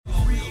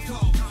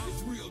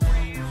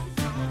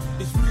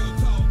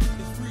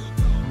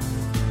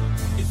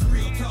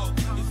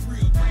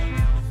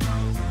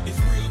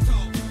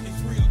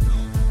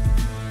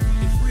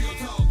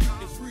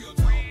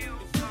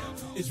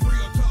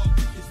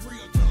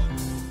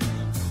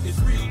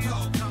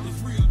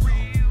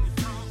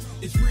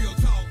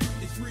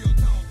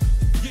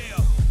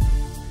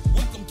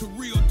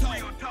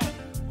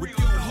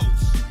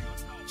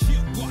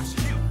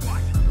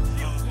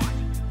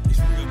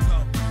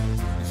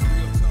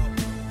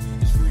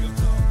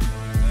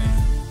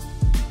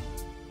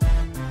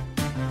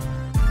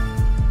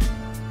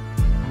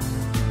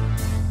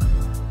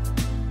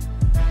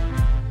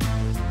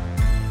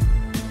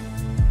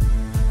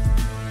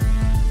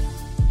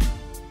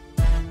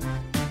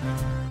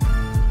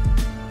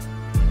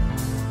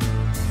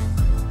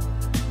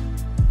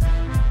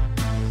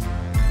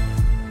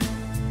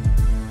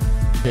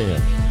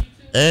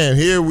And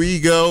here we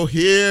go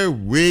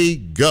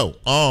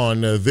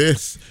on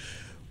this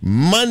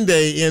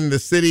Monday in the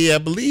city. I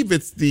believe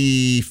it's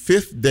the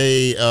 5th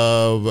day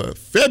of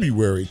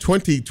February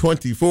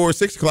 2024,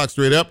 6 o'clock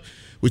straight up,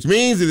 which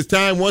means it is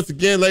time once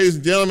again, ladies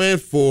and gentlemen,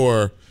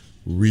 for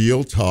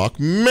Real Talk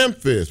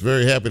Memphis.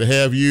 Very happy to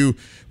have you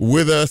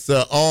with us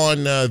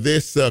on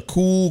this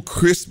cool,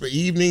 crisp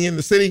evening in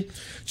the city.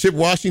 Chip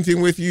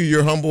Washington with you,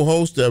 your humble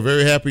host.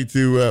 Very happy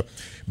to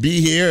be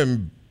here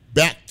and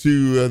back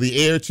to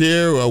the air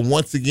chair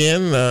once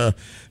again.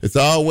 It's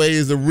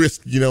always a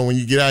risk, when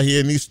you get out here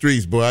in these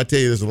streets. Boy, I tell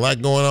you, there's a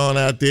lot going on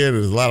out there.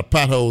 There's a lot of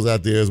potholes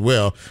out there as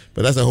well.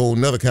 But that's a whole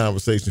nother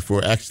conversation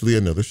for actually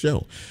another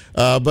show.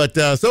 But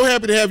so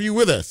happy to have you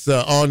with us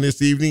on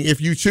this evening. If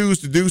you choose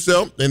to do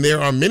so, and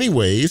there are many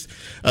ways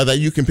that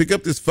you can pick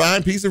up this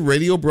fine piece of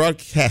radio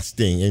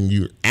broadcasting, and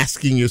you're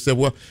asking yourself,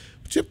 well,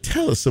 Chip,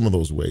 tell us some of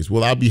those ways.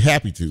 Well, I'll be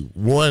happy to.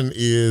 One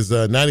is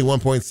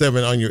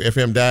 91.7 on your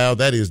FM dial.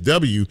 That is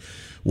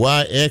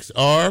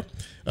WYXR.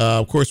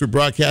 Of course, we're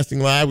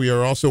broadcasting live. We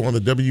are also on the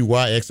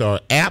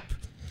WYXR app.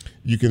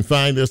 You can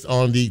find us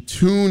on the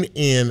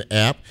TuneIn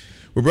app.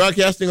 We're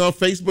broadcasting on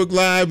Facebook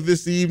Live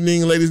this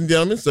evening, ladies and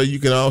gentlemen, so you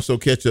can also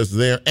catch us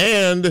there.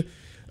 And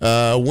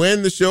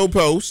when the show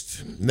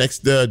posts,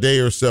 next day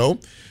or so,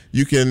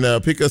 you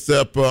can pick us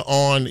up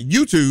on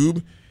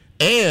YouTube.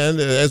 And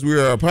as we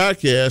are a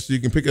podcast, you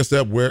can pick us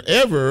up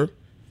wherever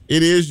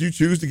it is you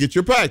choose to get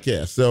your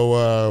podcast.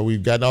 So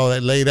we've got all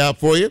that laid out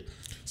for you.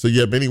 So you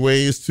have many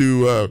ways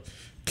to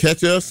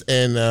catch us,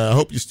 and I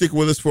hope you stick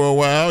with us for a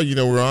while.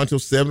 We're on until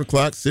 7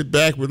 o'clock. Sit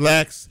back,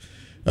 relax,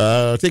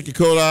 take your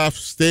coat off,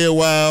 stay a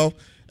while,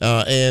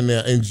 and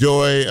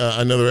enjoy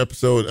another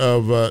episode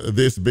of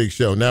this big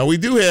show. Now, we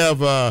do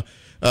have a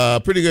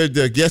pretty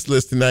good guest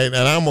list tonight, and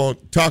I'm going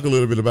to talk a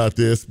little bit about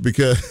this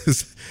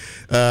because...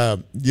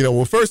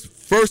 well,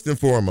 first and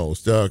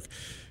foremost,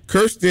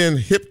 Kirsten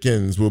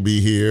Hipkins will be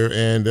here,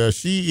 and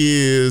she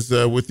is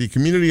with the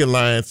Community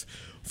Alliance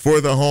for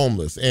the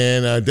Homeless.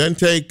 And it doesn't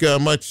take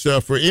much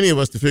for any of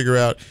us to figure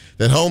out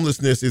that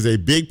homelessness is a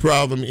big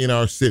problem in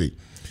our city.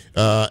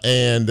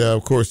 And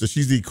of course,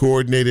 she's the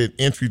coordinated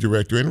entry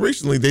director. And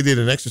recently they did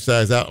an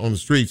exercise out on the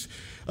streets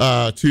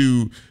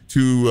to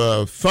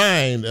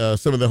find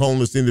some of the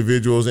homeless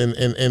individuals,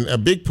 and a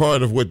big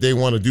part of what they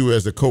want to do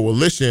as a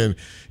coalition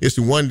is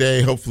to one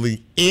day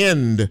hopefully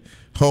end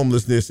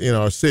homelessness in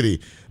our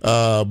city.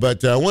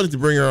 But I wanted to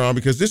bring her on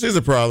because this is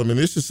a problem, and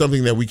this is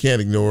something that we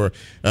can't ignore.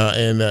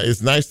 And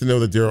it's nice to know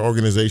that there are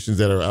organizations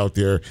that are out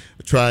there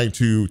trying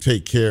to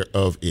take care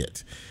of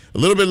it. A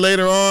little bit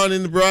later on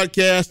in the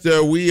broadcast,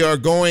 we are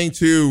going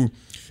to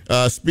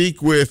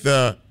speak with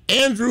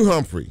Andrew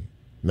Humphrey.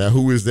 Now,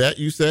 who is that,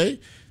 you say?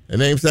 The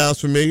name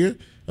sounds familiar.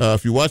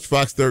 If you watch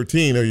Fox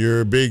 13 or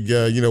you're a big,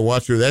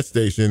 watcher of that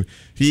station,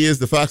 he is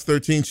the Fox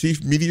 13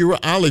 chief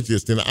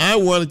meteorologist. And I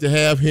wanted to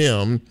have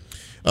him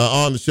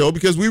on the show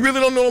because we really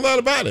don't know a lot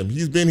about him.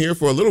 He's been here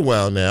for a little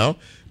while now,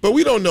 but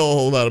we don't know a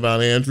whole lot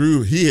about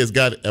Andrew. He has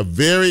got a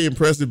very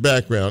impressive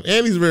background,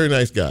 and he's a very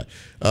nice guy.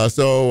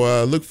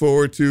 So look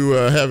forward to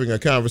having a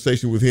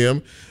conversation with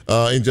him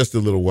in just a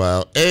little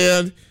while.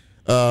 And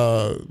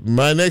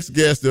my next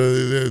guest,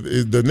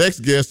 the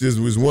next guest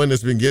was one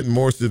that's been getting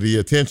most of the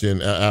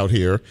attention out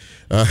here.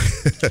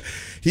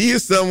 He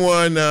is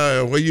someone,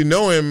 you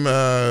know him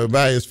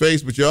by his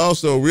face, but you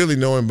also really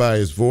know him by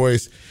his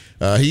voice.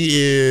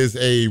 He is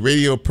a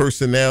radio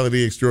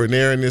personality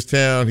extraordinaire in this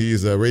town.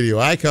 He's a radio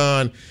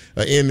icon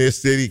in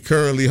this city,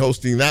 currently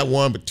hosting not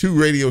one but two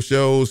radio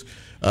shows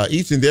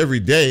each and every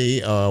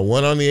day,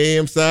 one on the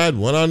AM side,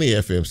 one on the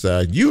FM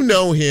side. You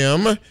know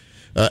him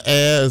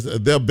as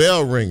the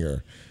Bell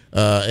Ringer,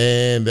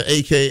 and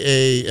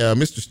a.k.a.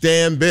 Mr.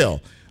 Stan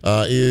Bell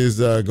is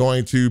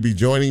going to be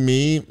joining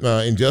me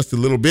in just a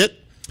little bit.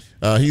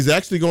 He's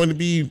actually going to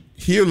be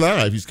here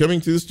live. He's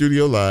coming to the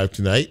studio live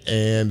tonight,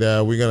 and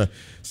we're going to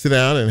sit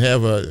down and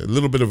have a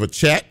little bit of a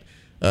chat.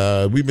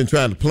 We've been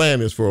trying to plan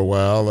this for a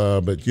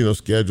while, but,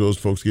 schedules,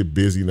 folks get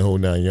busy in the whole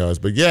 9 yards.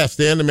 But, yeah,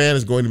 Stan the Man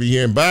is going to be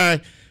here, and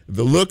by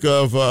the look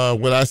of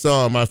what I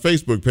saw on my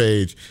Facebook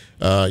page,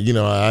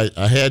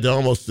 I had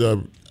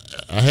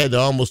to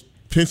almost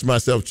pinch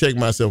myself, check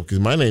myself, because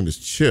my name is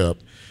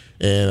Chip,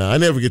 and I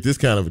never get this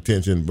kind of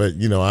attention. But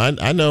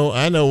I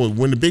know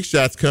when the big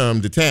shots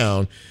come to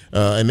town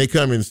and they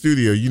come in the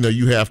studio,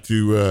 you have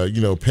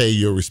to pay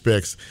your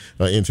respects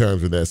in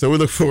terms of that. So we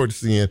look forward to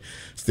seeing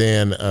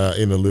Stan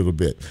in a little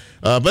bit.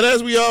 But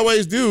as we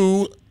always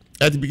do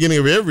at the beginning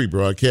of every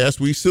broadcast,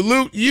 we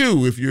salute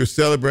you if you're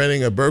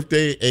celebrating a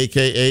birthday,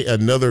 aka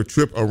another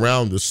trip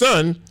around the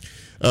sun.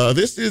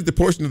 This is the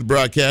portion of the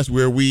broadcast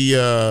where we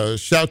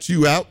shout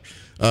you out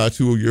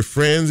to your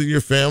friends and your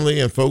family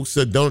and folks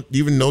that don't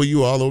even know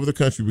you all over the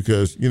country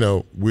because,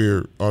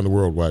 we're on the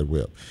World Wide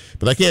Web.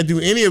 But I can't do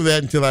any of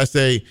that until I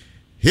say,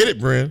 hit it,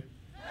 Bren.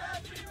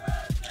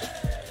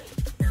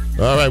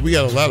 All right, we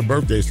got a lot of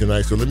birthdays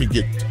tonight, so let me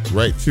get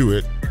right to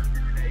it.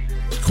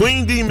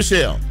 Queen D.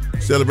 Michelle,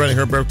 celebrating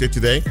her birthday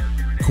today.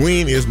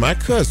 Queen is my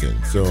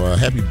cousin, so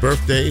happy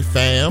birthday,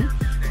 fam.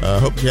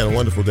 Hope you had a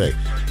wonderful day.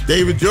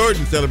 David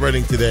Jordan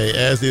celebrating today,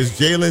 as is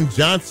Jalen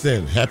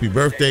Johnson. Happy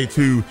birthday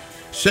to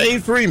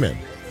Shane Freeman,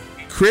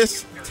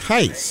 Chris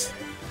Tice,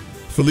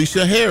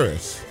 Felicia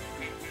Harris,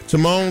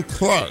 Timon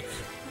Clark.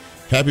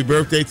 Happy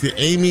birthday to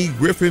Amy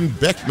Griffin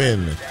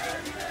Beckman.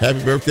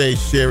 Happy birthday,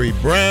 Sherry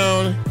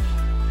Brown.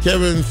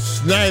 Kevin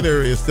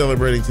Snyder is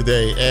celebrating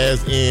today,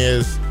 as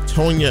is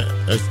Tanya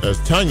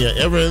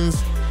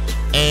Evans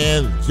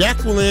and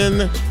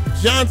Jacqueline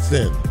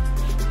Johnson.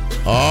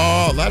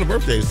 Oh, a lot of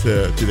birthdays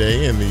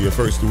today in the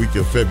first week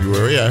of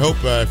February. I hope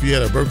if you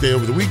had a birthday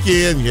over the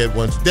weekend, you had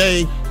one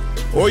today,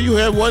 or you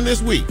had one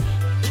this week.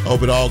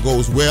 Hope it all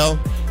goes well.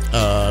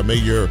 May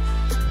your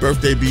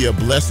birthday be a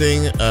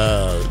blessing.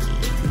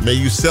 May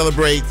you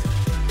celebrate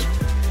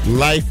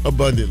life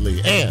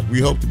abundantly. And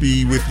we hope to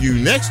be with you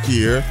next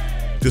year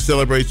to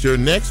celebrate your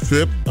next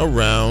trip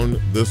around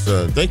the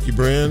sun. Thank you,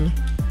 Bryn.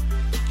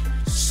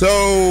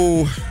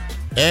 So,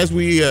 as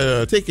we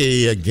take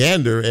a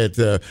gander at,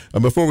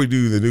 before we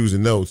do the news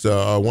and notes,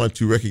 I want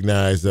to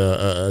recognize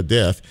a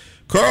death.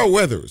 Carl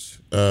Weathers,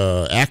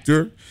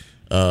 actor.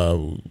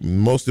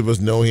 Most of us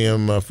know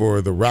him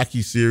for the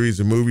Rocky series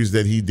of movies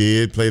that he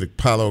did, played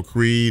Apollo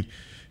Creed.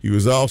 He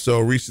was also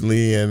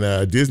recently in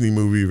a Disney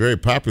movie, a very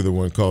popular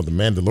one called The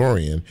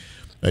Mandalorian.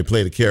 He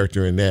played a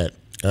character in that.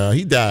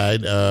 He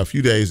died a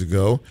few days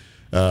ago,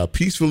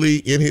 peacefully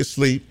in his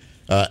sleep.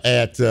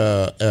 At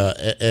the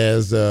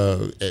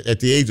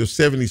age of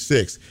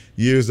 76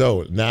 years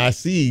old. Now I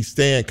see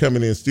Stan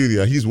coming in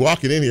studio. He's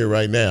walking in here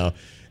right now,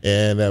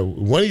 and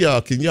one of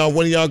y'all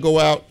go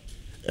out?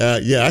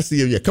 Yeah, I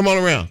see him. Yeah, come on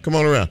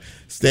around.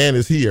 Stan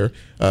is here,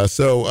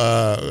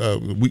 so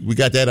we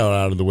got that all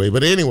out of the way.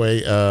 But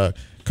anyway,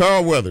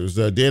 Carl Weathers,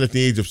 dead at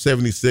the age of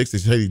 76. They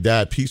said he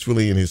died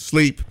peacefully in his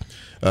sleep,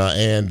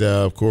 and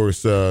of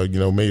course,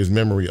 may his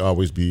memory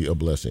always be a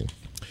blessing.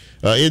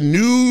 In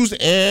news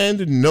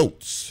and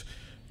notes,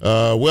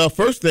 well,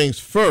 first things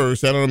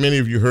first, I don't know if many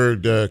of you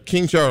heard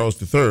King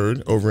Charles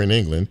III over in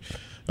England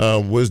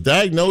was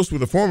diagnosed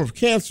with a form of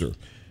cancer.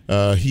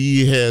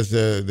 He has,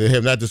 they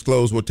have not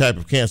disclosed what type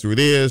of cancer it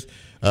is,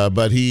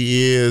 but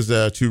he is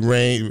not to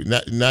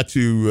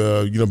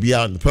be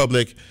out in the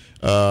public.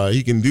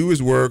 He can do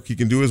his work. He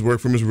can do his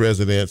work from his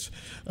residence,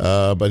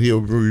 but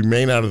he'll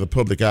remain out of the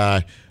public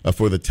eye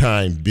for the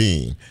time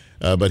being.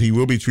 But he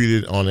will be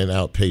treated on an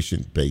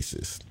outpatient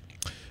basis.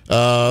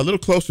 A little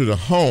closer to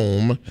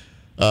home,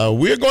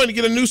 we're going to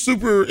get a new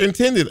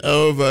superintendent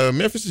of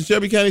Memphis and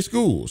Shelby County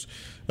Schools.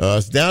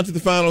 It's down to the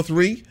final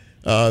three.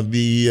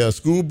 The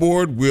school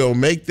board will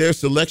make their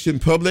selection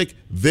public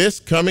this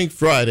coming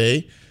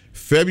Friday,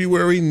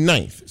 February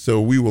 9th.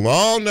 So we will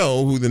all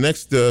know who the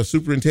next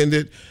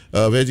superintendent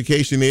of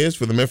education is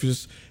for the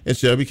Memphis and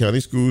Shelby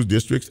County Schools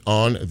districts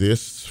on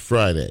this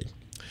Friday.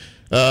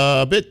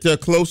 A bit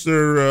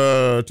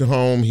closer to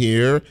home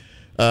here.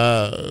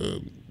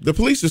 The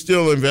police are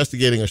still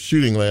investigating a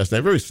shooting last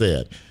night. Very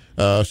sad.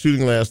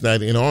 Shooting last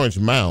night in Orange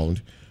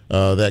Mound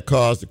that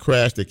caused a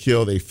crash that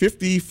killed a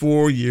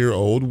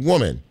 54-year-old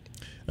woman.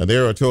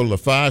 There are a total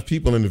of 5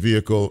 people in the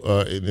vehicle,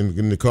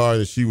 in the car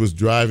that she was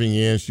driving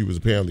in. She was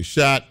apparently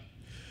shot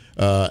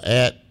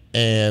at,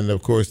 and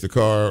of course the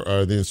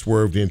car then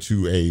swerved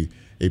into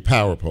a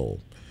power pole.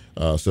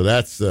 So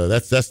that's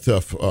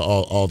tough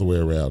all the way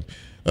around.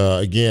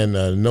 Again,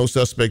 no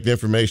suspect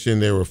information.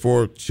 There were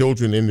 4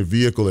 children in the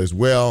vehicle as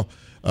well.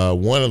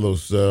 One of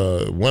those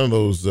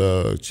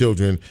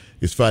children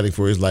is fighting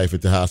for his life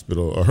at the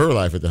hospital, or her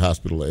life at the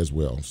hospital as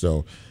well.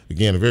 So,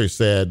 again, a very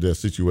sad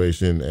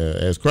situation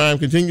as crime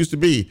continues to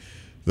be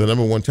the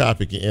number one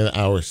topic in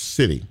our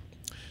city.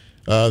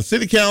 The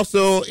city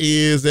council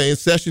is in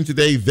session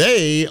today.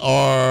 They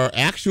are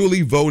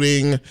actually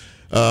voting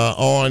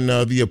on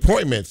the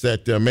appointments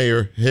that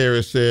Mayor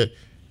Harris said.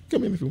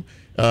 Come in if you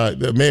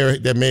want.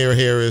 Mayor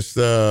Harris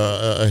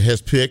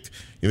has picked.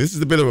 And this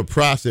is a bit of a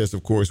process,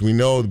 of course. We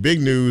know the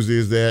big news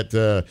is that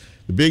the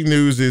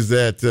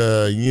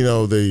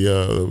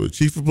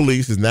chief of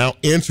police is now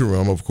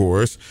interim, of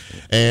course,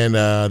 and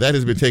that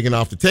has been taken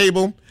off the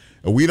table.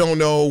 We don't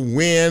know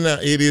when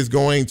it is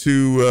going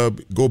to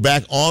go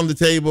back on the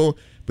table,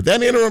 but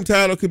that interim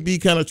title could be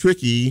kind of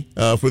tricky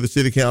for the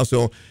city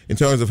council in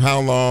terms of how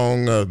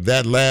long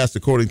that lasts,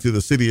 according to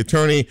the city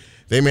attorney.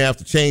 They may have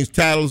to change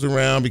titles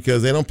around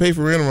because they don't pay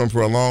for interim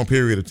for a long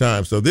period of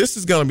time. So this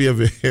is going to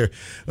be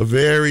a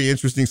very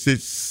interesting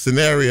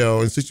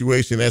scenario and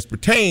situation as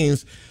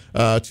pertains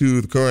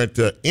to the current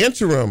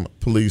interim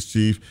police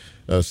chief,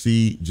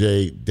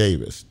 C.J.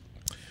 Davis.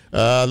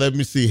 Let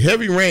me see.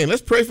 Heavy rain.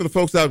 Let's pray for the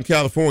folks out in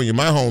California,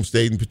 my home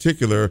state in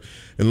particular,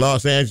 in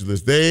Los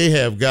Angeles. They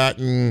have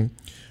gotten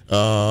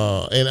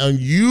an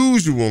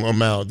unusual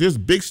amount. There's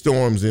big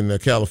storms in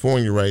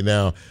California right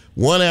now,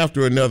 one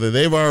after another.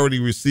 They've already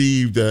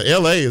received,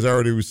 L.A. has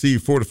already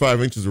received 4 to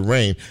 5 inches of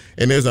rain,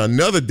 and there's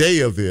another day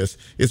of this.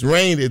 It's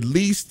rained at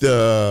least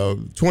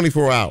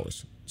 24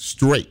 hours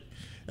straight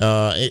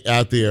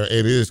out there, and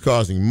it is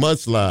causing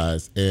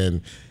mudslides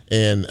and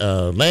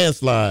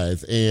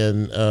landslides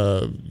and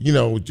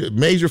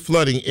major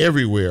flooding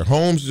everywhere.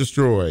 Homes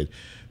destroyed.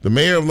 The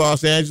mayor of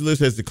Los Angeles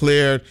has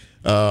declared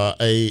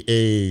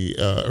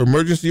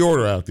emergency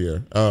order out there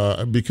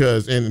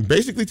because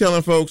basically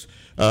telling folks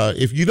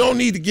if you don't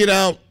need to get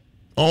out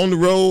on the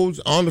roads,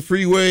 on the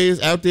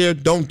freeways out there,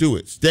 don't do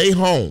it. Stay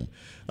home,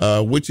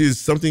 which is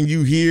something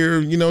you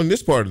hear, in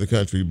this part of the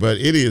country, but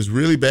it is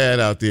really bad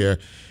out there.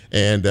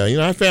 And, I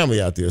have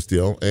family out there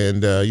still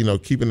and,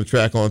 keeping the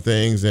track on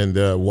things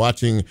and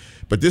watching.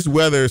 But this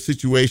weather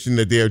situation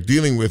that they're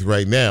dealing with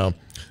right now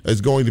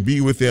is going to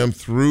be with them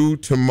through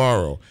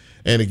tomorrow.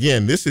 And,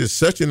 again, this is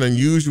such an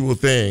unusual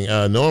thing.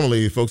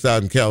 Normally, folks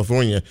out in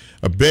California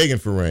are begging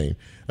for rain.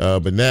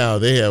 But now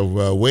they have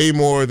way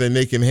more than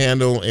they can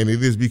handle, and it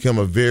has become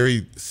a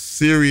very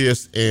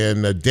serious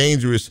and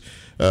dangerous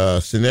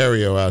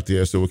scenario out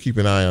there. So we'll keep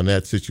an eye on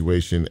that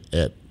situation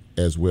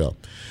as well.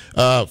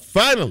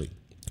 Finally,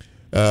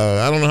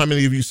 I don't know how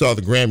many of you saw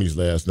the Grammys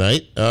last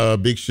night,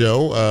 big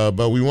show,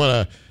 but we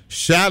want to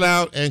shout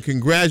out and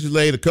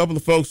congratulate a couple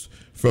of folks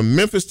from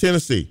Memphis,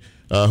 Tennessee,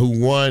 who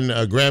won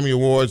Grammy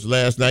Awards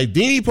last night.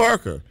 Deanie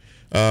Parker,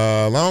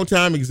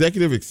 longtime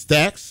executive at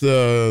Stax,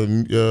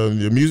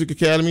 the Music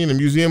Academy and the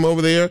museum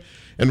over there,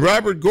 and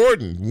Robert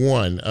Gordon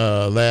won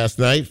last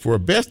night for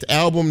Best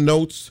Album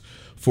Notes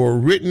for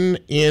Written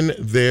in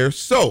Their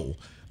Soul.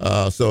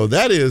 So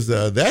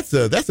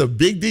that's a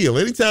big deal.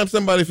 Anytime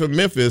somebody from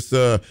Memphis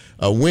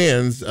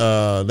wins,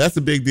 that's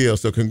a big deal.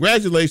 So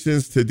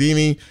congratulations to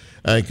Deanie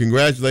and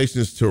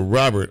congratulations to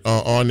Robert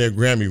on their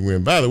Grammy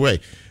win. By the way,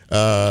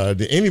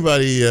 did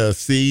anybody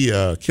see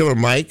Killer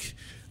Mike,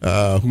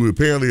 who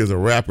apparently is a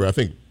rapper? I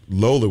think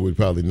Lola would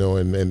probably know,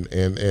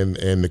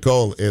 and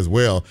Nicole as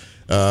well,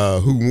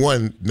 who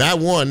won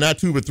not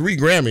two, but 3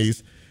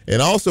 Grammys. And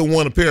also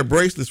won a pair of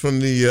bracelets from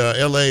the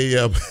L.A.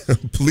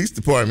 Police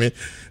Department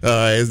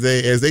as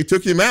they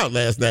took him out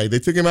last night. They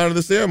took him out of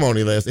the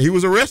ceremony last night. He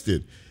was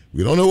arrested.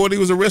 We don't know what he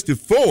was arrested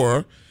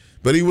for,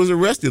 but he was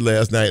arrested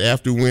last night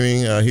after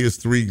winning his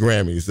 3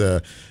 Grammys.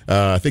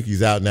 I think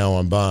he's out now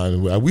on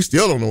bond. We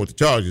still don't know what the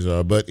charges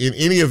are, but in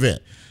any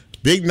event,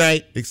 big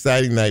night,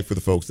 exciting night for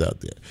the folks out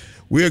there.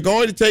 We are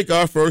going to take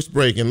our first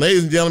break. And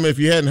ladies and gentlemen, if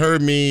you hadn't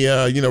heard me,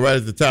 right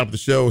at the top of the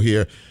show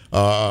here,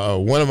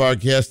 one of our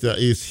guests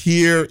is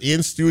here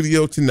in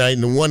studio tonight,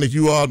 and the one that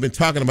you all have been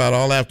talking about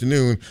all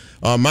afternoon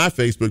on my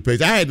Facebook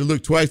page. I had to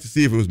look twice to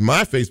see if it was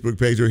my Facebook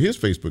page or his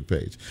Facebook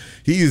page.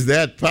 He's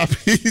that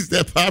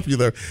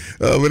popular.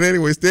 But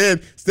anyway, Stan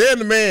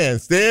the man,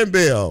 Stan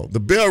Bell, the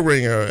bell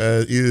ringer,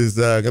 is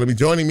going to be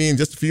joining me in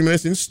just a few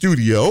minutes in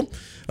studio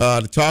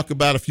to talk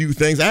about a few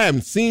things. I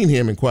haven't seen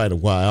him in quite a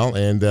while,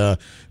 and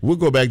we'll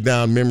go back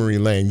down memory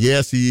lane.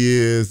 Yes, he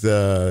is,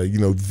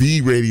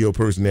 the radio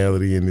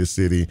personality in this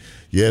city.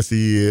 Yes,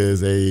 he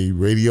is a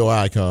radio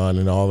icon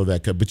and all of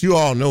that. But you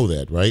all know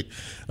that, right?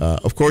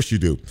 Of course you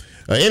do.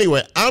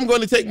 Anyway, I'm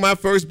going to take my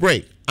first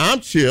break.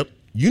 I'm Chip.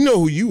 You know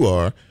who you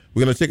are.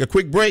 We're going to take a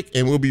quick break,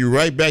 and we'll be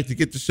right back to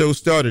get the show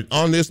started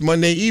on this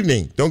Monday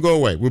evening. Don't go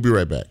away. We'll be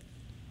right back.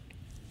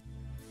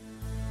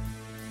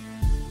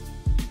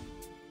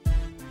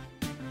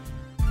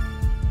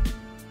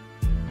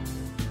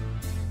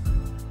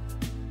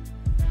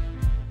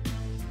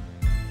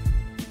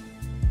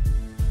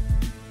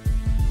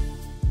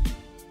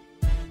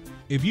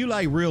 If you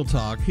like Real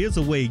Talk, here's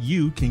a way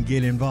you can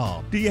get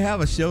involved. Do you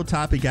have a show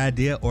topic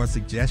idea or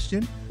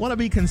suggestion? Want to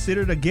be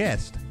considered a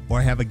guest or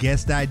have a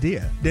guest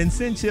idea? Then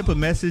send Chip a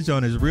message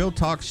on his Real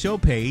Talk show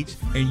page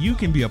and you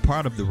can be a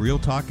part of the Real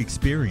Talk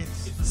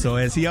experience. So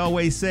as he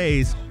always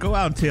says, go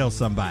out and tell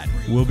somebody.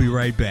 We'll be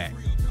right back.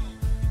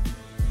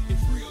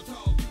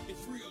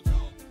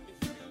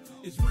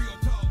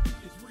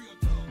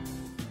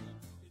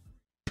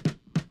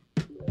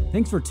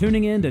 Thanks for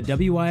tuning in to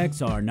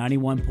WIXR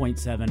 91.7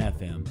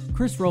 FM.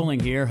 Chris Rowling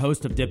here,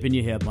 host of Dippin'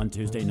 Your Hip on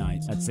Tuesday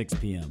nights at 6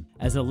 p.m.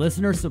 As a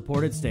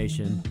listener-supported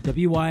station,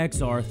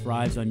 WIXR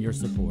thrives on your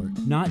support,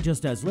 not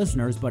just as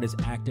listeners, but as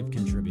active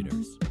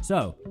contributors.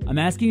 So, I'm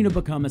asking you to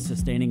become a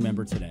sustaining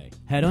member today.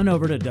 Head on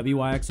over to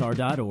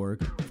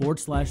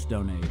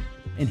WIXR.org/donate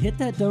and hit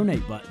that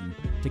donate button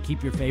to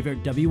keep your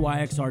favorite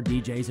WIXR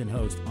DJs and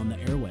hosts on the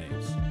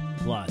airwaves.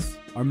 Plus,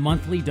 our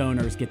monthly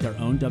donors get their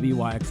own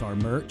WIXR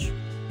merch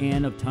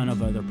and a ton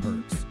of other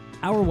perks.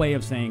 Our way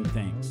of saying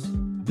thanks.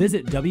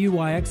 Visit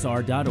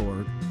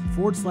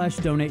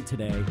WIXR.org/donate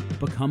today,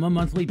 become a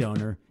monthly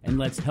donor, and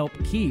let's help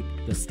keep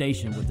the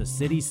station with the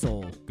city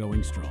soul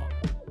going strong.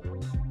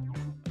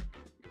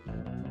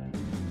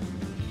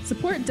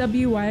 Support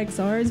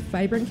WIXR's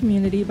vibrant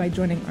community by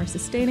joining our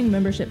sustaining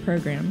membership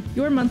program.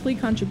 Your monthly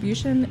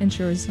contribution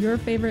ensures your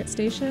favorite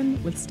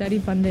station with steady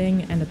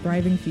funding and a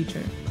thriving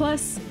future.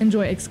 Plus,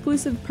 enjoy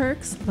exclusive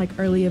perks like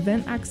early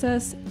event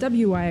access,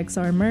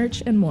 WIXR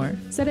merch, and more.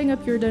 Setting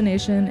up your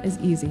donation is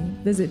easy.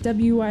 Visit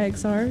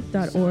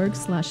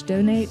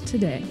WIXR.org/donate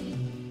today.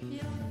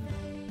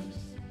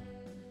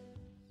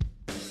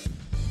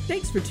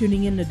 Thanks for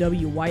tuning in to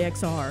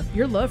WYXR.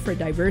 Your love for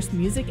diverse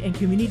music and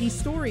community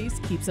stories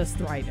keeps us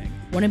thriving.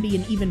 Want to be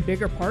an even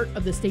bigger part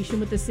of the station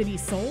with the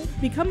city's soul?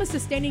 Become a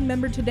sustaining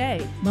member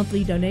today.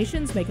 Monthly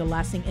donations make a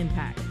lasting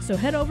impact. So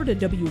head over to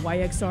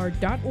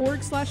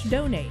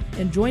wyxr.org/donate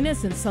and join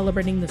us in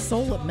celebrating the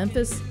soul of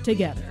Memphis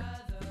together.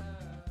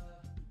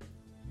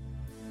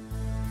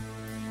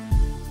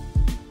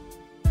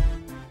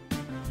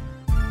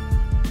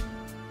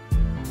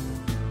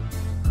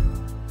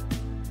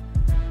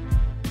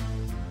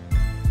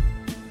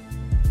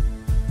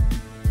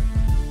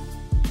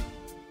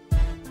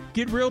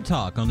 Get Real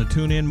Talk on the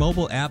TuneIn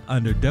mobile app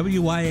under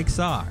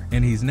WYXR,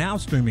 and he's now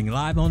streaming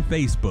live on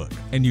Facebook.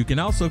 And you can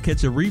also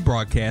catch a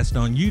rebroadcast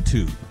on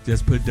YouTube.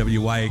 Just put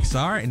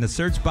WYXR in the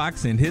search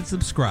box and hit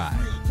subscribe.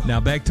 Now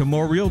back to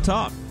more Real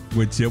Talk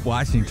with Chip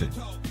Washington.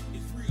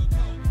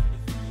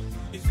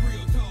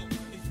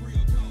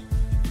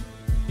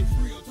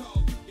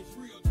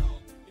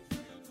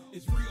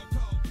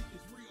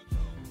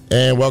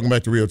 And welcome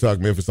back to Real Talk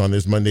Memphis on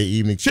this Monday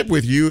evening. Chip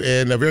with you,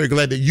 and I'm very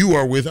glad that you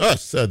are with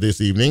us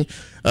this evening.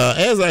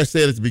 As I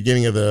said at the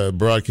beginning of the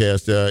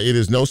broadcast, it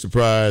is no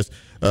surprise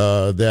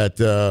that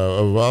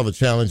of all the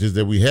challenges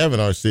that we have in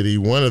our city,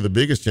 one of the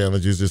biggest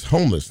challenges is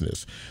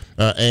homelessness.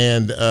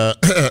 And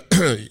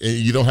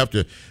you don't have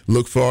to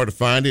look far to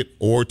find it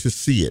or to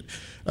see it.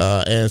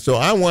 And so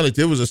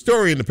there was a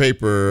story in the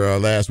paper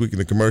last week in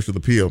the Commercial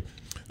Appeal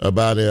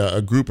about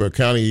a group, a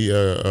county,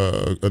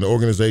 an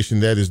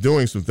organization that is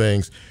doing some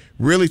things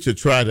really to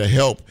try to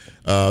help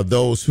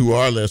those who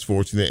are less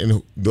fortunate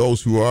and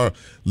those who are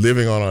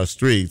living on our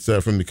streets,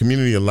 from the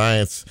Community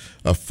Alliance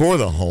for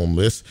the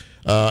Homeless.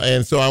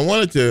 And so I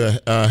wanted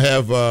to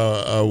have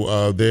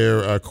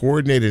their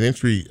coordinated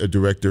entry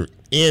director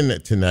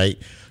in tonight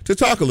to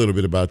talk a little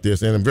bit about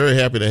this. And I'm very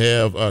happy to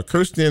have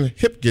Kirsten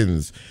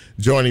Hipkins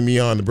joining me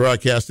on the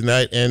broadcast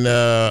tonight. And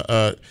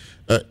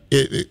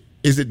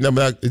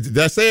did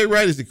I say it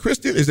right? Is it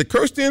Kirsten? Is it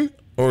Kirsten?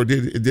 Or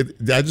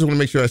did I just want to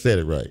make sure I said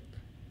it right?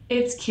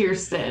 It's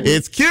Kirsten.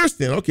 It's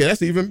Kirsten. Okay,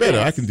 that's even better.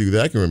 Yes. I can do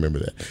that. I can remember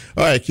that.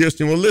 All right,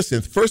 Kirsten. Well,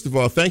 listen, first of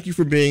all, thank you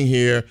for being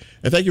here,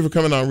 and thank you for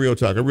coming on Real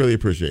Talk. I really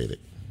appreciate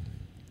it.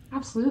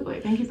 Absolutely.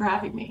 Thank you for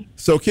having me.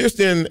 So,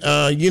 Kirsten,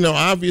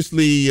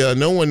 obviously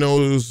no one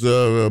knows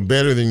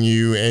better than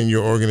you and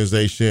your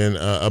organization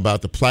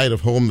about the plight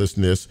of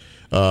homelessness,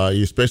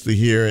 especially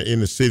here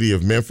in the city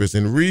of Memphis.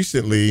 And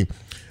recently,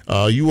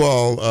 you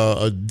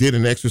all did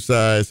an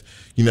exercise,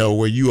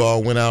 where you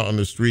all went out on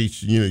the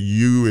streets,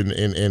 you and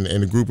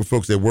a group of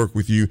folks that work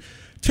with you.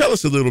 Tell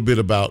us a little bit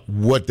about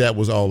what that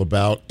was all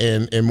about,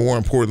 and more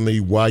importantly,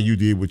 why you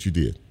did what you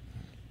did.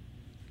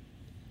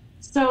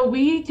 So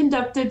we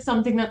conducted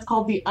something that's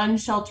called the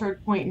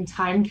Unsheltered Point in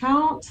Time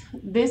Count.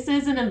 This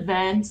is an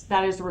event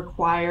that is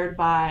required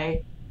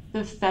by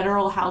the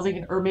Federal Housing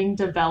and Urban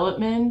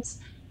Development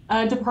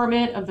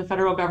Department of the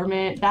federal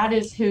government. That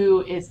is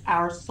who is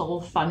our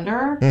sole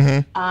funder.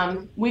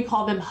 Mm-hmm. We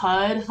call them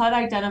HUD. HUD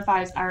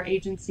identifies our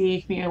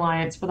agency, Community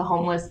Alliance for the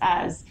Homeless,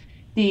 as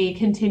the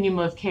continuum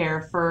of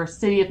care for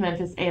City of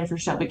Memphis and for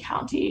Shelby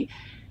County.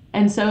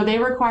 And so they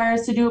require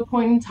us to do a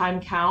point in time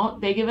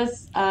count. They give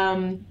us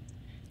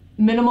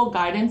minimal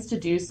guidance to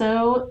do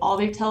so. All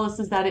they tell us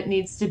is that it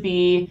needs to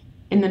be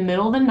in the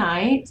middle of the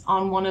night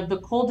on one of the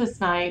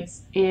coldest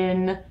nights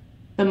in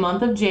the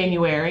month of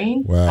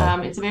January.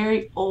 Wow. It's a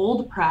very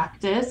old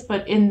practice,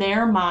 but in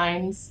their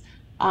minds,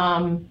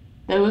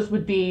 those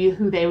would be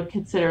who they would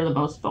consider the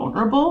most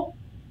vulnerable.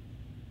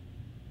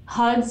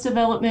 HUD's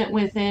development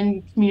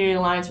within Community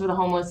Alliance for the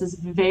Homeless is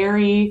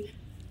very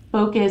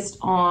focused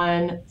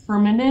on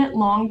permanent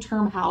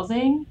long-term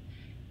housing.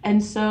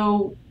 And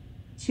so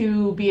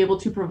to be able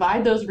to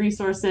provide those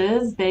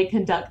resources, they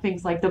conduct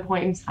things like the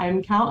point in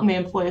time count, and they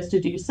employ us to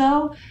do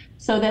so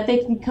that they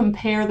can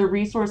compare the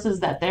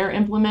resources that they're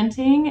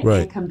implementing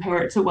and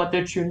compare it to what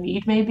their true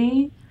need may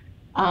be.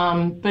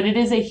 But it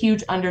is a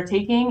huge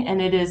undertaking,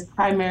 and it is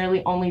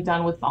primarily only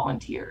done with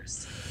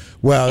volunteers.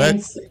 Wow.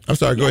 I'm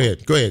sorry. Go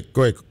ahead,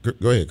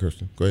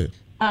 Kirsten. Go ahead.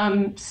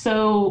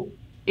 So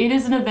it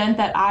is an event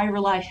that I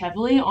rely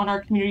heavily on our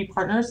community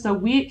partners. So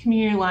we at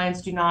Community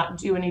Alliance do not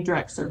do any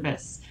direct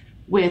service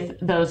with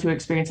those who are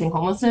experiencing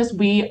homelessness.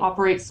 We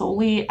operate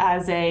solely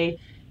as a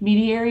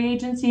mediary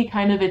agency,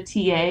 kind of a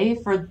TA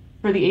for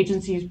the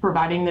agencies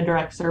providing the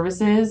direct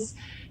services.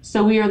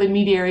 So we are the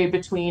mediary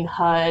between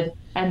HUD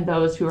and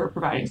those who are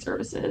providing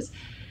services.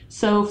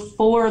 So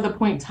for the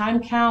point in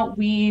time count,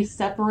 we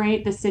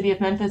separate the city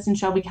of Memphis and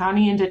Shelby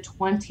County into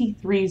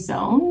 23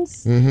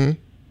 zones. Mm-hmm.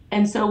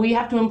 And so we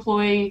have to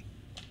employ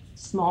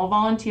small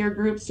volunteer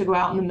groups to go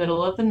out in the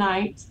middle of the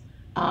night,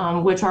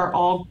 which are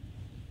all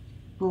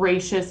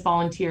gracious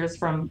volunteers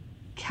from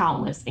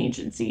countless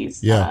agencies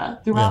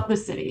throughout the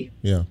city.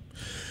 Yeah.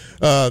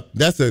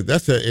 That's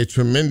a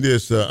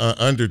tremendous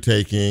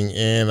undertaking,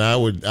 and I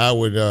would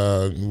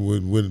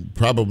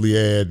probably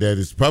add that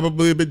it's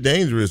probably a bit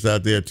dangerous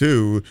out there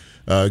too,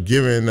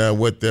 given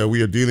what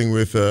we are dealing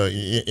with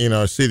in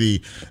our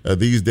city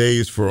these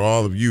days. For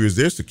all of you, is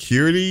there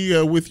security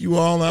with you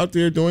all out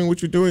there doing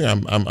what you're doing?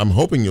 I'm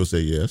hoping you'll say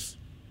yes.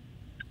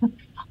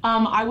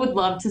 I would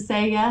love to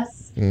say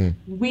yes.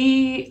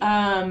 We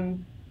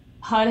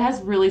HUD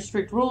has really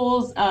strict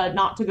rules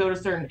not to go to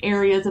certain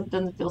areas if it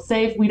doesn't feel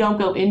safe. We don't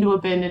go into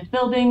abandoned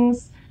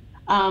buildings.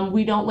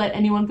 We don't let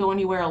anyone go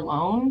anywhere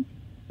alone.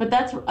 But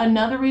that's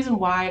another reason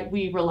why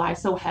we rely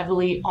so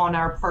heavily on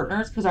our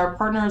partners, because our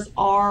partners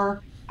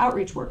are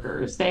outreach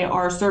workers. They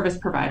are service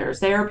providers.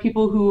 They are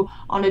people who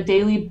on a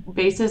daily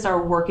basis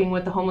are working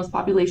with the homeless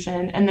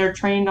population, and they're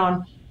trained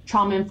on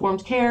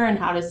trauma-informed care and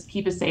how to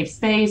keep a safe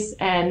space.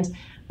 And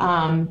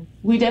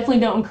we definitely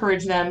don't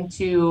encourage them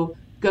to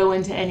go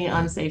into any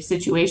unsafe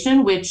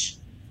situation, which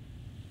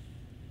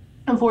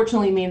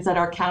unfortunately means that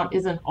our count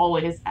isn't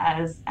always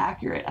as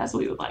accurate as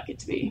we would like it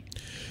to be.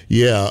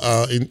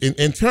 Yeah.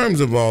 In terms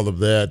of all of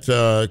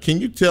that,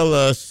 can you tell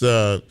us,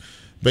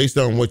 based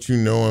on what you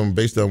know and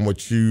based on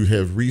what you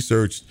have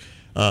researched,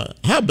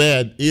 how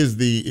bad is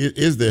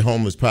the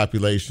homeless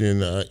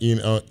population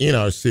in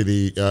our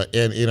city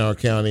and in our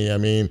county? I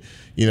mean,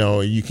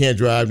 you can't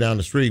drive down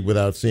the street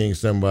without seeing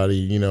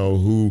somebody,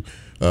 who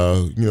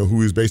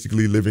is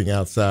basically living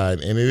outside,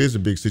 and it is a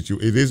big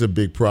it is a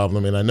big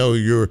problem. And I know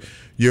your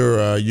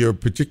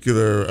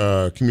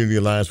particular community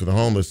alliance for the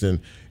homeless and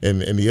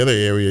the other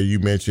area you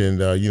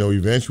mentioned,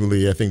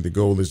 eventually I think the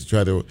goal is to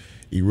try to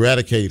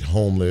eradicate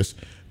homeless,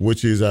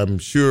 which is, I'm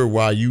sure,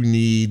 why you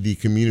need the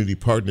community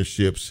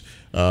partnerships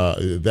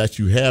that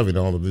you have in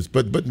all of this.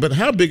 But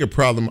how big a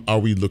problem are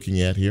we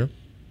looking at here?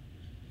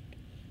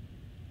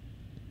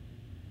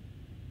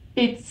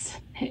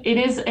 It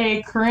is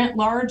a current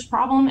large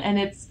problem, and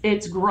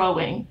it's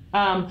growing.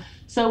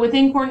 So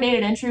within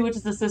coordinated entry, which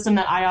is the system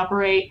that I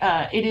operate,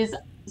 it is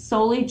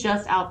solely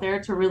just out there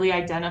to really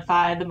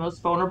identify the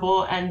most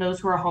vulnerable and those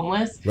who are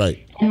homeless.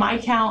 Right. And my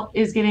count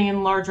is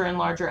getting larger and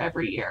larger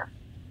every year.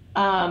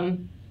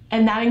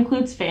 And that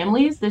includes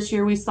families. This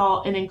year we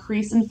saw an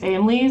increase in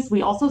families.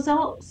 We also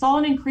saw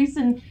an increase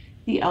in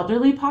the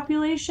elderly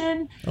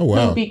population. Oh,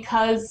 wow. So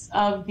because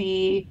of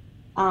the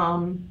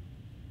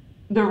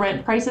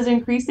rent prices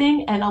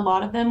increasing, and a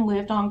lot of them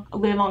live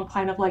on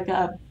kind of like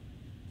a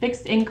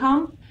fixed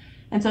income,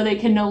 and so they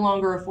can no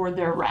longer afford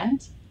their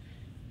rent.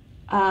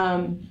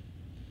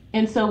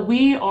 And so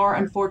we are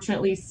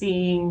unfortunately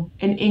seeing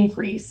an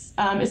increase,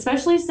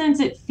 especially since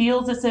it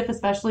feels as if,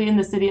 especially in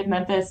the city of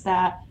Memphis,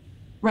 that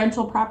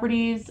rental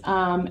properties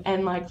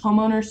and like home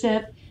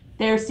ownership,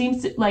 there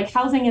seems to, like,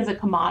 housing is a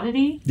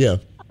commodity. Yeah.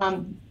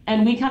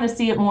 And we kind of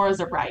see it more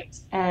as a right,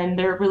 and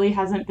there really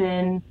hasn't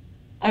been.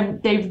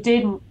 They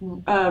did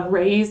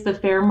raise the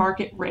fair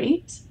market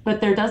rate,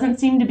 but there doesn't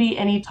seem to be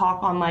any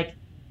talk on like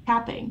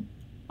capping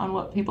on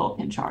what people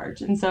can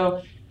charge. And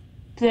so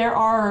there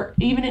are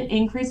even an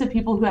increase of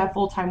people who have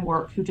full-time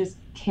work who just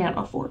can't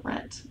afford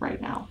rent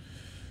right now.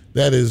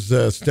 That is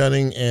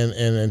stunning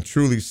and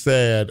truly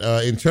sad.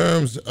 In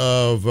terms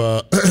of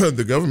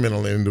the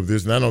governmental end of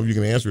this, and I don't know if you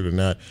can answer it or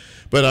not,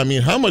 but I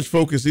mean, how much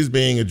focus is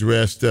being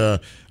addressed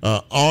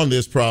on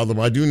this problem?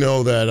 I do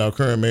know that our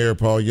current mayor,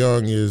 Paul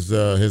Young, has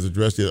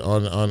addressed it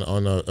on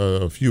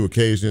a few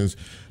occasions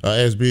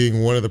as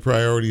being one of the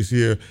priorities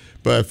here.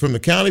 But from the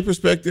county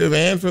perspective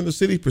and from the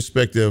city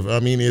perspective, I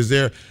mean,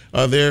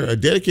 are there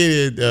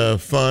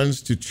dedicated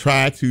funds to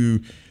try to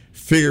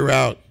figure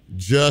out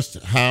just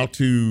how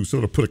to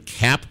sort of put a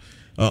cap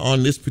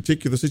on this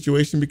particular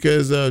situation?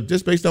 Because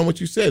just based on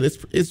what you said,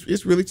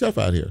 it's really tough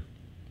out here.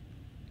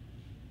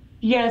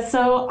 Yeah,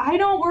 so I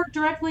don't work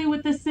directly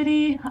with the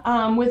city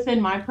within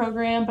my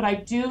program, but I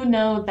do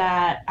know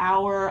that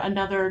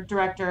another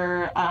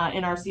director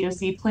in our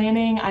COC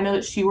planning, I know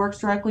that she works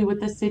directly with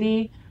the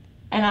city.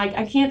 And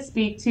I can't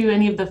speak to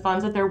any of the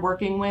funds that they're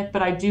working with,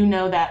 but I do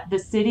know that the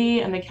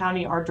city and the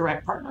county are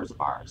direct partners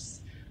of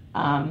ours.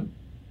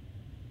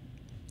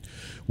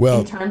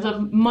 Well, in terms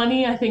of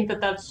money, I think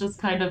that's just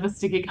kind of a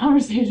sticky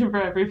conversation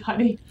for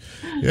everybody.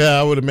 Yeah,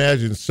 I would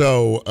imagine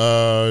so.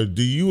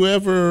 Do you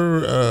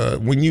ever,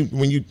 when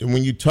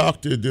you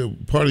talk to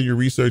part of your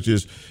research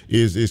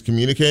is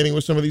communicating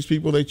with some of these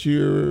people that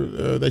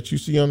you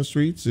see on the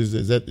streets?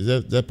 Is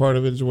that part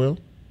of it as well?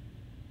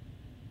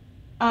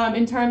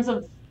 In terms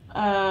of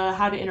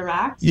how to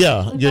interact?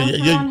 Yeah.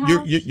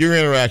 Your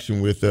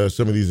interaction with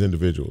some of these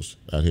individuals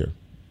out here.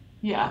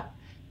 Yeah.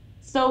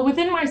 So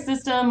within my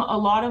system, a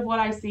lot of what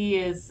I see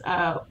is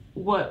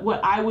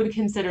what I would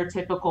consider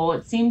typical.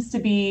 It seems to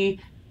be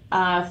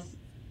 30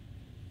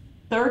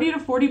 to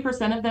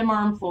 40% of them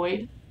are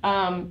employed.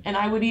 And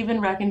I would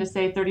even reckon to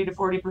say 30 to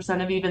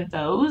 40% of even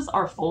those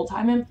are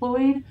full-time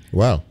employed.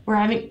 Wow. We're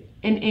having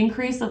an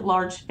increase of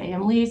large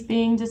families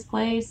being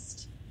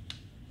displaced.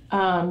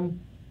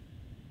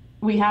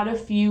 We had a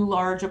few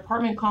large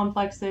apartment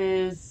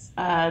complexes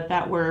that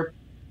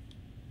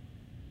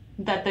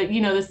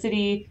the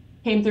city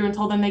came through and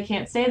told them they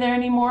can't stay there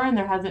anymore, and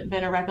there hasn't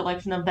been a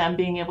recollection of them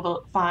being able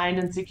to find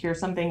and secure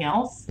something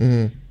else.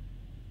 Mm-hmm.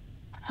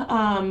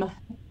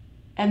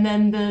 And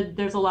then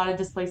there's a lot of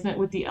displacement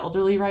with the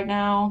elderly right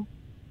now.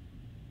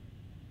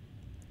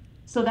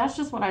 So that's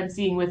just what I'm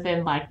seeing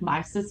within like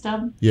my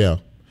system. Yeah.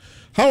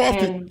 How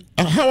often?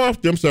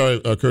 I'm sorry,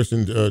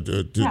 Kirsten,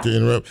 to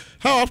interrupt.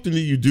 How often do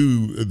you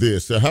do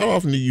this? How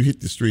often do you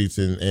hit the streets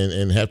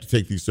and have to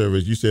take these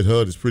surveys? You said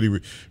HUD is pretty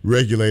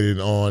regulated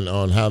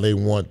on how they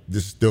want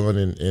this done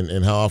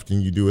and how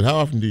often you do it. How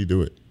often do you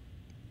do it?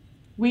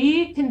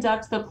 We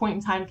conduct the point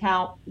in time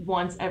count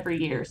once every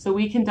year. So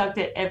we conduct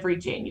it every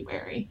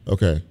January.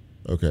 Okay.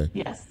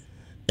 Yes.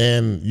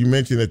 And you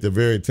mentioned at the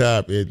very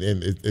top,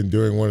 and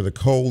during one of the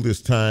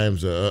coldest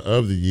times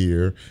of the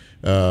year,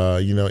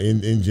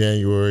 in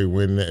January,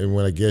 when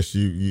I guess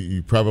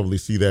you probably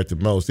see that the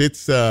most.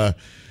 It's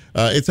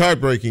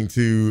heartbreaking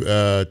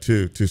to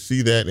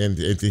see that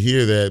and to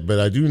hear that. But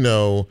I do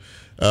know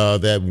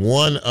that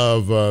one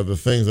of the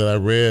things that I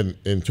read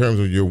in terms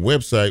of your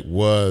website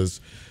was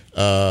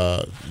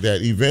that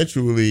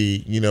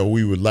eventually,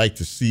 we would like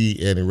to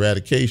see an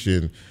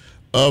eradication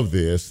of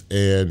this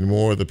and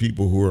more of the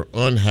people who are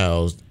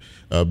unhoused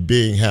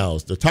being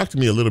housed. Talk to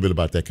me a little bit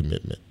about that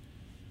commitment.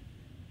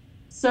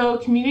 So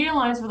Community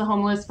Alliance for the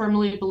Homeless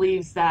firmly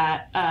believes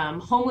that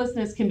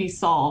homelessness can be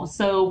solved.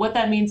 So what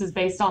that means is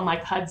based on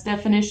HUD's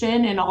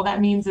definition, and all that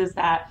means is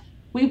that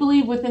we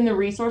believe within the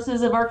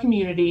resources of our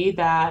community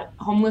that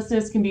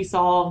homelessness can be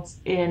solved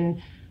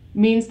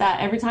means that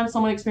every time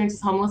someone experiences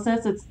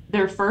homelessness, it's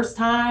their first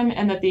time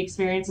and that the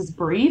experience is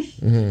brief.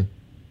 Mm-hmm.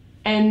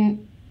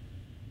 And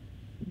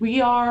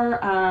we are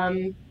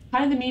kind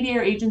of the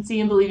mediator agency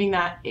in believing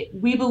that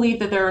we believe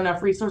that there are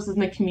enough resources in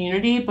the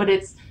community, but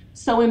it's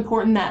so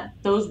important that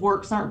those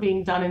works aren't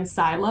being done in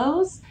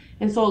silos.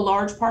 And so a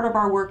large part of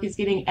our work is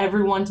getting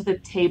everyone to the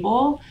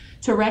table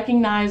to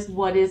recognize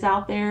what is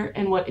out there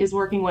and what is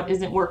working, what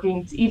isn't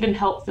working, to even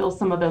help fill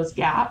some of those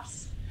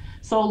gaps.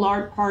 So a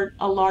large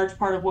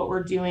part of what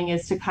we're doing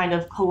is to kind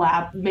of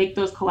make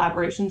those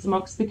collaborations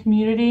amongst the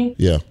community.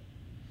 Yeah.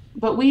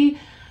 But we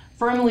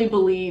firmly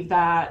believe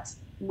that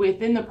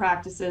within the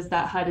practices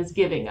that HUD is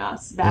giving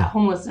us, that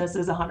homelessness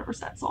is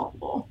 100%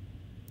 solvable.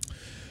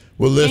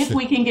 Well, listen, if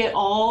we can get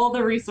all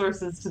the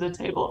resources to the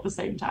table at the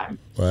same time.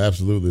 Well,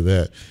 absolutely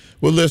that.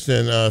 Well,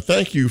 listen,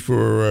 thank you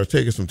for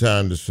taking some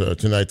time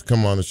tonight to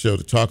come on the show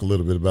to talk a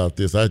little bit about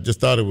this. I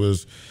just thought it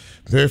was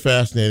very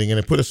fascinating, and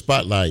it put a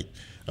spotlight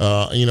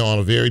on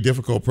a very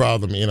difficult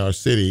problem in our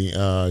city,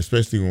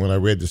 especially when I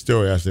read the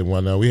story. I said,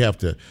 well, no, we have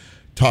to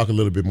talk a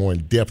little bit more in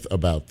depth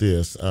about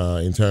this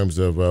in terms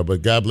of,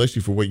 but God bless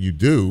you for what you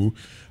do,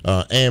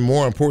 and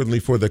more importantly,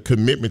 for the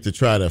commitment to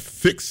try to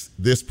fix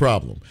this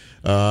problem.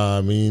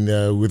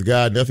 With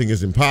God, nothing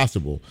is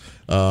impossible.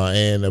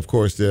 And of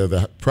course,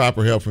 the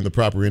proper help from the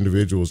proper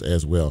individuals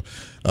as well.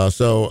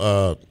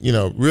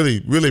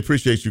 Really, really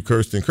appreciate you,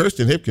 Kirsten.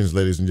 Kirsten Hipkins,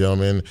 ladies and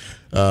gentlemen,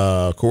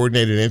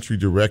 Coordinated Entry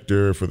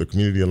Director for the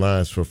Community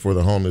Alliance for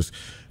the Homeless.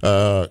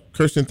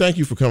 Kirsten, thank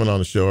you for coming on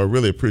the show. I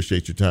really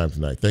appreciate your time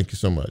tonight. Thank you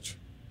so much.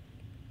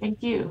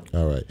 Thank you.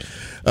 All right.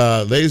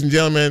 Ladies and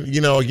gentlemen,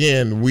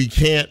 again, we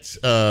can't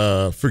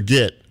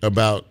forget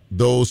about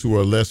those who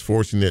are less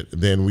fortunate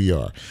than we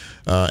are.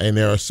 And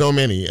there are so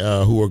many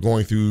who are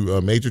going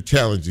through major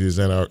challenges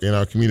in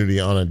our community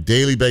on a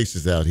daily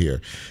basis out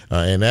here.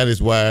 And that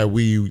is why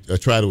we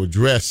try to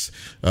address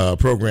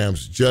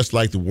programs just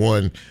like the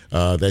one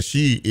that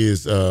she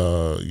is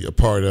a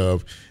part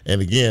of. And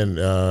again,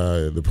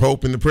 the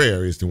hope and the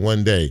prayer is to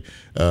one day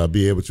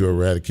be able to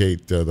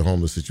eradicate the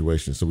homeless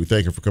situation. So we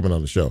thank her for coming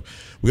on the show.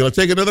 We're going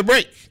to take another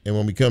break. And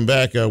when we come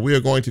back, we are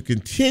going to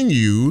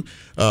continue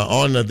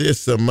on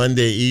this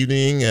Monday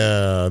evening.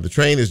 The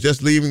train is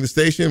just leaving the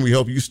station. We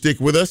hope you stick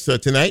with us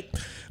tonight.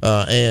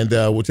 And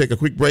we'll take a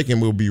quick break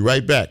and we'll be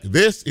right back.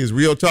 This is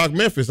Real Talk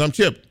Memphis. I'm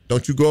Chip.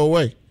 Don't you go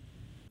away.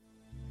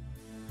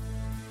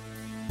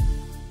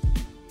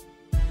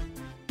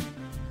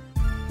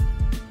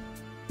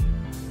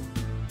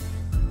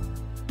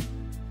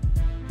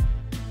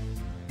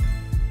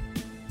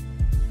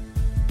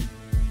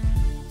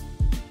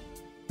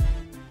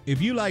 If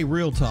you like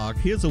Real Talk,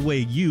 here's a way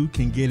you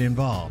can get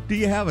involved. Do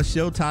you have a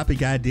show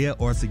topic idea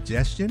or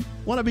suggestion?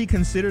 Want to be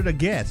considered a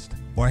guest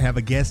or have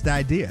a guest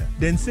idea?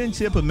 Then send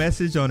Chip a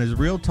message on his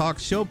Real Talk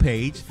show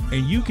page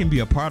and you can be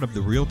a part of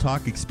the Real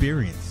Talk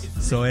experience.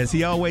 So as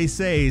he always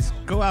says,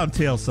 go out and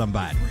tell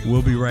somebody.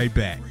 We'll be right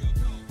back.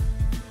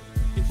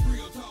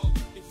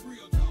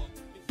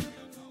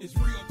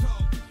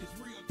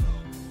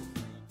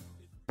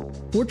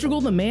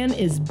 Portugal the Man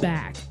is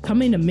back,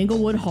 coming to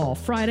Minglewood Hall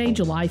Friday,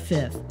 July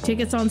 5th.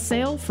 Tickets on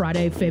sale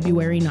Friday,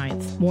 February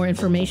 9th. More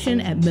information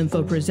at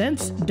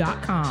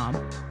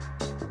MemphoPresents.com.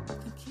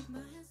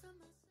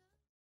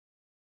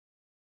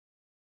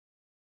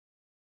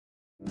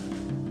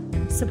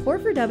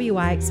 Support for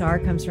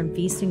WYXR comes from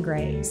Feast and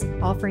Graze,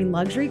 offering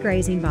luxury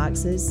grazing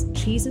boxes,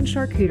 cheese and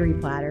charcuterie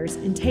platters,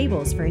 and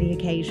tables for any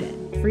occasion.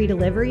 Free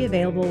delivery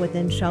available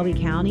within Shelby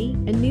County.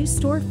 A new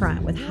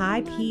storefront with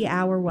high P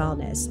Hour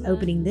Wellness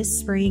opening this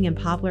spring in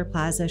Poplar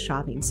Plaza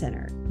Shopping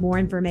Center. More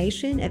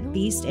information at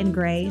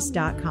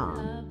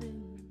feastandgraze.com.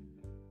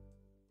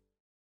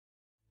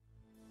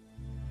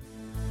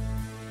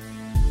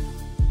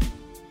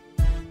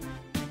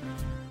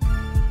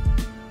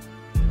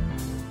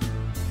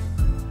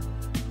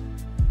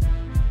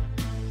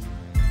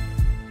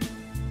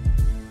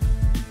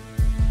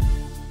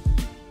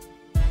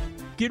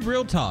 Get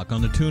Real Talk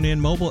on the TuneIn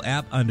mobile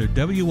app under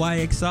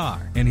WYXR,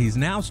 and he's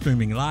now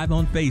streaming live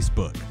on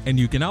Facebook. And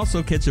you can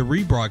also catch a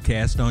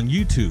rebroadcast on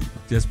YouTube.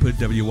 Just put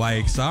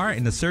WYXR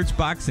in the search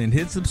box and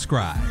hit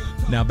subscribe.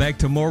 Now back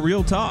to more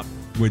Real Talk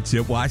with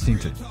Chip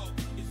Washington.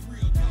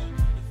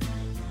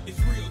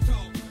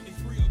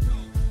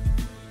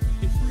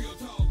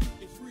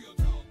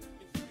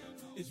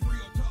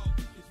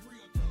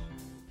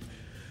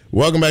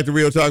 Welcome back to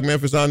Real Talk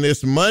Memphis on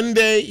this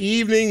Monday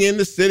evening in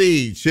the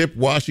city. Chip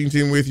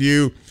Washington with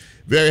you.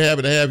 Very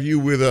happy to have you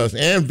with us,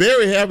 and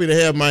very happy to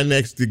have my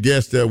next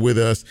guest with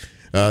us.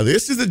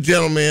 This is a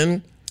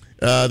gentleman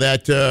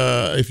that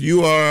if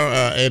you are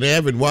an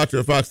avid watcher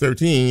of Fox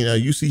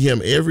 13, you see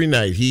him every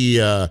night. He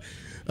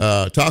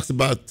talks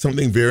about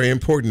something very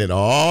important that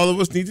all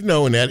of us need to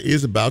know, and that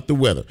is about the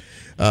weather.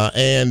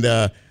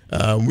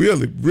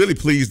 Really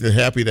pleased and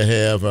happy to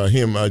have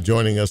him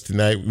joining us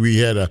tonight. We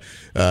had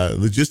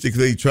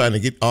logistically trying to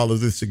get all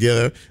of this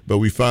together, but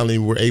we finally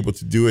were able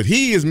to do it.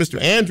 He is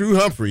Mr. Andrew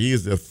Humphrey. He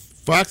is the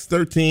Fox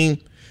 13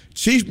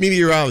 Chief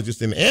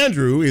Meteorologist. And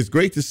Andrew, it's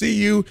great to see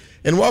you,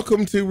 and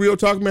welcome to Real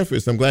Talk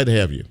Memphis. I'm glad to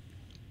have you.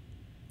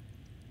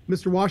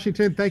 Mr.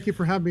 Washington, thank you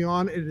for having me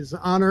on. It is an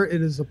honor.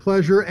 It is a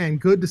pleasure,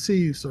 and good to see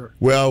you, sir.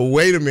 Well,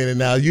 wait a minute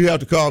now. You have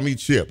to call me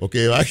Chip,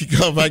 okay?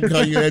 If I can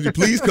call you Andrew,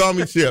 please call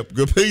me Chip.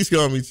 Please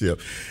call me Chip.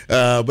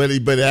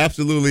 But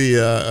absolutely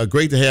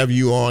great to have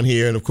you on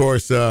here. And, of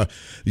course,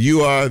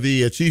 you are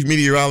the chief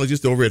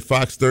meteorologist over at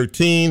Fox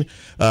 13,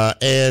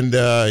 and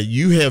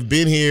you have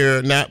been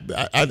here now.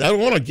 I don't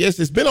want to guess.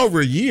 It's been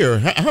over a year.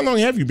 How long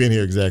have you been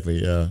here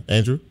exactly,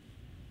 Andrew?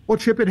 Well,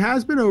 Chip, it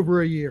has been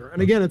over a year.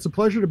 And again, it's a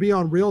pleasure to be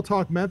on Real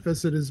Talk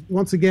Memphis. It is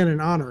once again an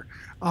honor.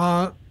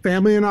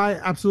 Family and I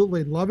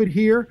absolutely love it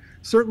here.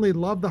 Certainly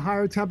love the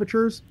higher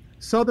temperatures.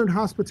 Southern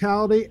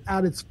hospitality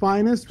at its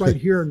finest right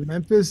here in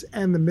Memphis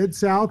and the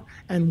Mid-South.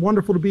 And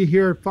wonderful to be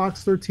here at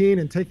Fox 13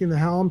 and taking the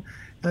helm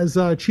as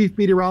chief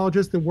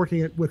meteorologist and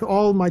working with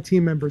all of my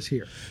team members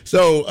here.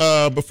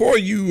 So before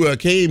you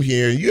came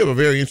here, you have a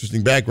very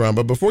interesting background.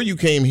 But before you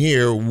came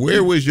here,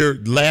 where was your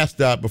last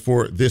stop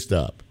before this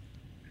stop?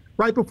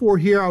 Right before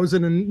here, I was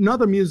in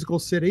another musical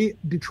city,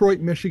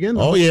 Detroit, Michigan.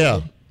 Oh,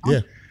 yeah.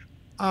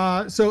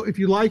 Yeah. So if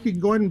you like, you can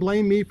go ahead and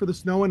blame me for the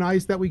snow and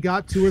ice that we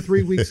got 2 or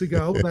 3 weeks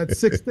ago. That's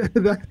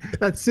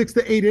 6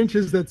 to 8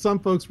 inches that some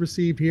folks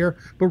received here.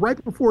 But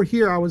right before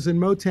here, I was in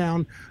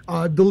Motown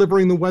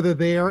delivering the weather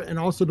there and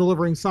also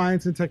delivering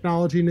science and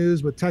technology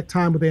news with Tech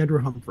Time with Andrew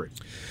Humphrey.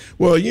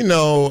 Well,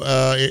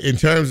 in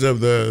terms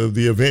of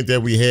the event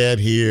that we had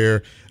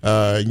here,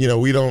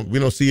 we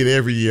don't see it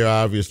every year,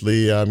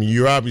 obviously.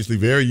 You're obviously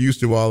very used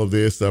to all of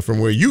this from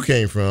where you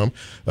came from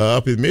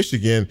up in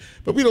Michigan,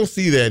 but we don't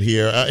see that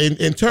here.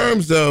 In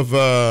terms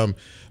of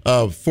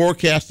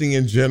forecasting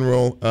in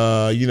general,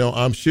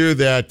 I'm sure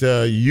that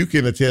you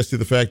can attest to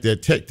the fact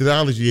that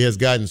technology has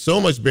gotten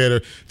so much better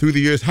through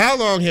the years. How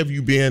long have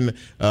you been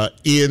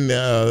in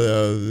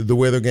the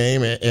weather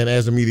game and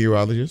as a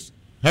meteorologist?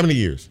 How many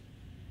years?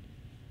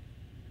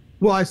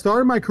 Well, I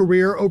started my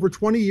career over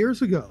 20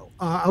 years ago.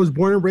 I was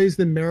born and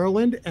raised in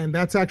Maryland, and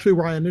that's actually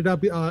where I ended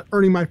up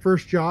earning my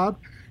first job.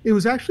 It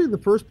was actually the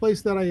first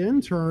place that I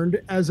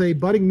interned as a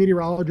budding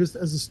meteorologist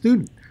as a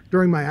student.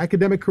 During my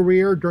academic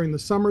career, during the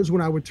summers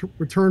when I would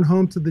return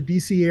home to the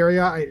D.C.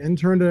 area, I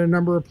interned at a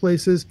number of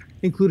places,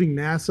 including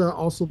NASA,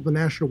 also the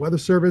National Weather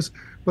Service.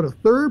 But a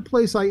third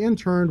place I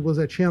interned was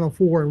at Channel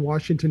 4 in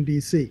Washington,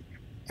 D.C.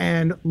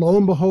 And lo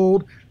and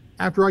behold,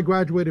 after I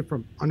graduated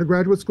from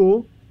undergraduate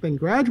school, then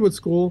graduate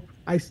school,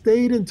 I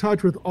stayed in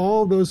touch with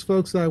all those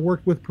folks that I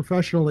worked with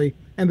professionally,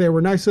 and they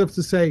were nice enough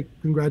to say,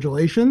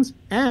 congratulations,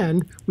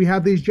 and we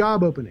have these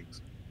job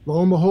openings. Lo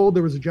and behold,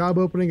 there was a job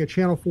opening at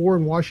Channel 4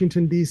 in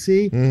Washington,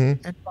 D.C., and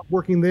I'm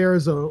working there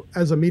as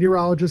a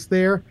meteorologist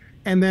there,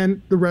 and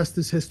then the rest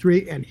is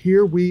history, and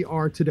here we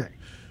are today.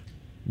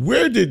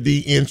 Where did the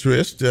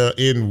interest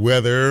in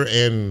weather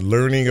and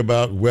learning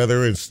about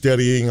weather and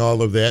studying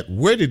all of that,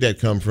 where did that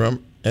come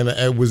from?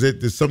 And was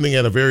it something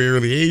at a very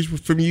early age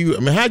from you? I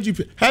mean, how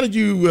did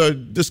you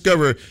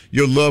discover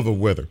your love of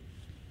weather?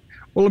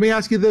 Well, let me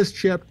ask you this,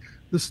 Chip.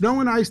 The snow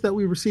and ice that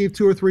we received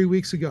 2 or 3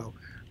 weeks ago,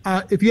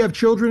 if you have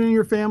children in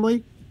your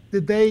family,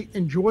 did they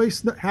enjoy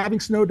having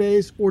snow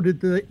days, or did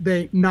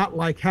they not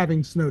like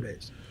having snow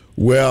days?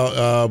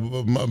 Well,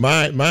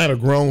 mine are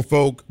grown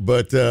folk,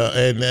 but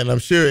and I'm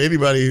sure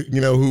anybody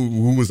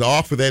who was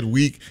off for that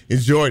week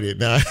enjoyed it.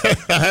 Now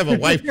I have a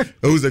wife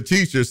who's a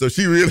teacher, so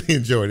she really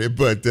enjoyed it.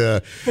 But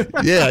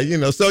But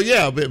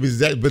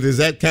is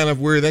that kind of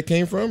where that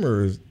came from,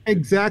 or?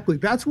 Exactly,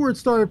 that's where it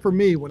started for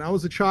me. When I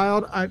was a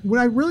child, when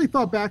I really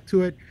thought back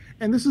to it,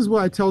 and this is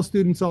what I tell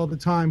students all the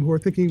time who are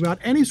thinking about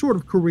any sort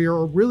of career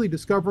or really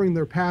discovering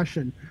their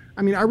passion.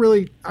 I mean, I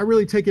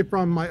really take it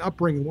from my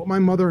upbringing, what my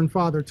mother and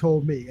father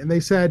told me. And they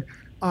said,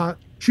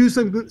 choose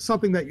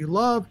something that you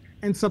love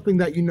and something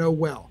that you know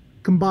well.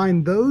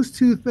 Combine those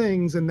two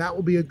things, and that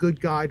will be a good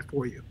guide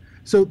for you.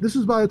 So this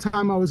was by the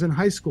time I was in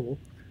high school.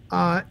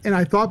 And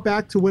I thought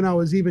back to when I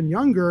was even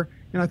younger,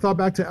 and I thought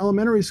back to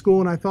elementary school,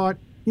 and I thought,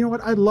 you know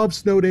what? I loved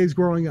snow days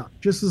growing up,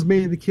 just as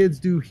many of the kids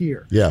do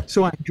here. Yeah.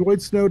 So I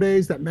enjoyed snow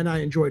days. That meant I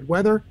enjoyed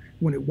weather.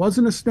 When it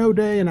wasn't a snow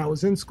day and I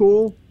was in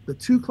school, the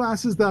two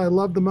classes that I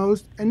loved the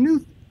most and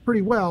knew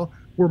pretty well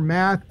were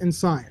math and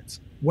science.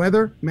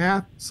 Weather,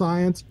 math,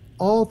 science,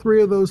 all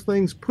three of those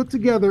things put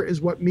together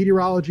is what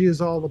meteorology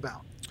is all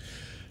about.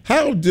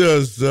 How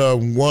does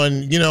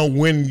one,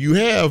 when you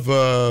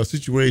have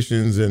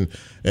situations, and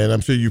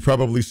I'm sure you've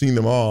probably seen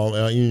them all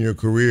in your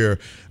career,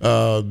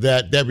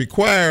 that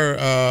require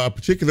a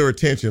particular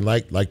attention,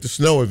 like the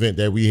snow event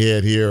that we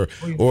had here,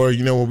 or,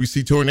 when we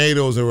see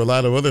tornadoes or a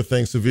lot of other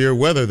things, severe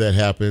weather that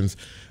happens,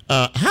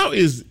 how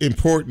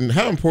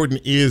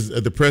important is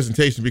the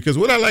presentation? Because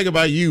what I like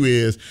about you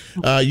is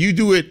you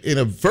do it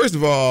in first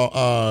of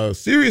all,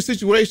 serious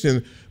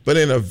situation, but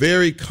in a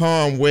very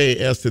calm way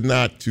as to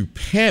not to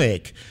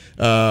panic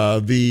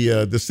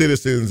the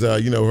citizens,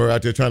 who are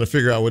out there trying to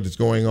figure out what is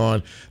going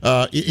on.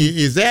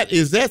 Is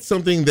that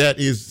something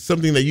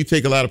that you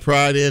take a lot of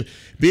pride in,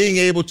 being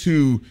able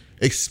to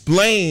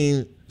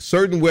explain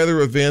certain weather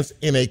events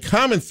in a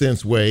common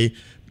sense way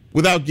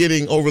without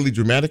getting overly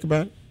dramatic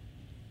about it?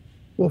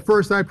 Well,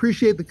 first, I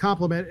appreciate the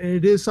compliment, and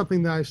it is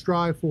something that I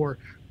strive for.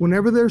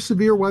 Whenever there's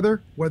severe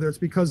weather, whether it's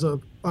because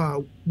of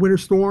winter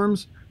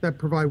storms that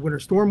provide winter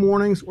storm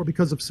warnings, or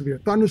because of severe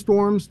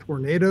thunderstorms,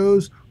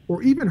 tornadoes,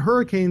 or even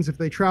hurricanes if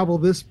they travel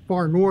this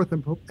far north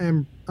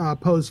and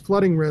pose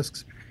flooding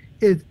risks,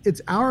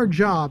 it's our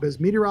job as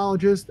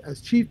meteorologists, as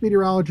chief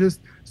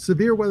meteorologist,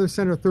 Severe Weather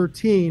Center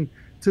 13,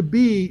 to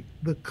be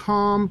the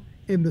calm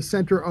in the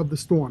center of the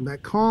storm,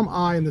 that calm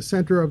eye in the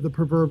center of the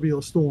proverbial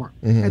storm,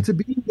 and to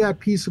be that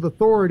piece of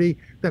authority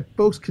that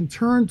folks can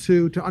turn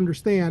to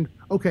understand,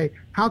 okay,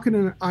 how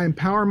can I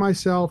empower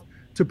myself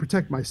to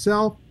protect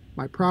myself,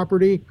 my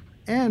property,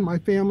 and my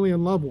family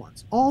and loved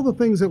ones, all the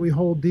things that we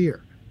hold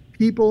dear,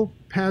 people,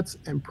 pets,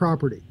 and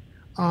property.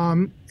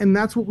 And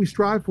that's what we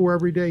strive for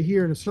every day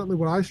here, and it's certainly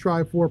what I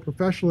strive for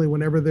professionally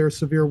whenever there's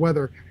severe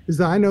weather, is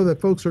that I know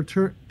that folks are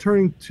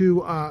turning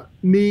to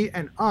me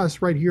and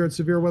us right here at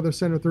Severe Weather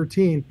Center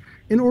 13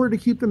 in order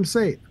to keep them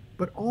safe,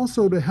 but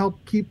also to help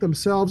keep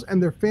themselves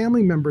and their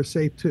family members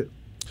safe too.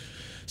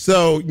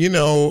 So,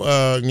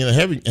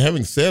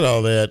 having said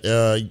all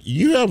that,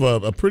 you have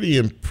a pretty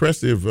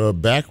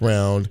impressive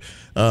background,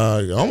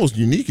 almost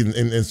unique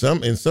in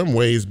some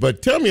ways.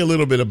 But tell me a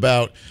little bit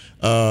about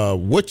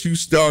what you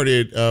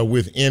started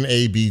with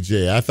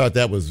NABJ. I thought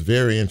that was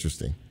very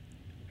interesting.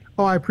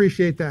 Oh, I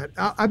appreciate that.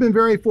 I've been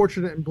very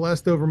fortunate and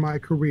blessed over my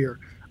career.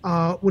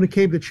 When it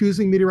came to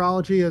choosing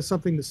meteorology as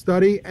something to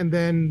study, and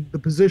then the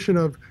position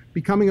of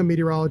becoming a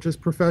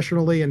meteorologist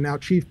professionally and now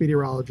chief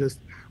meteorologist.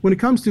 When it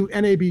comes to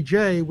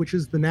NABJ, which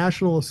is the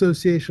National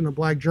Association of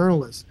Black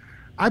Journalists,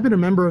 I've been a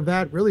member of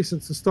that really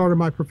since the start of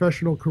my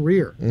professional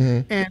career.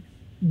 And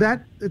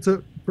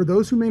for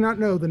those who may not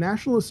know, the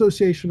National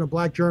Association of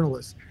Black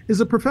Journalists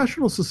is a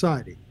professional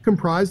society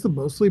comprised of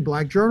mostly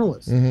black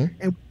journalists.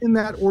 And in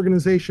that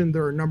organization,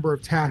 there are a number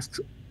of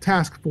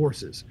task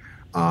forces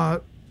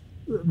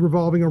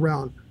revolving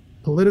around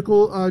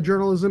political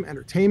journalism,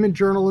 entertainment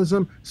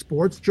journalism,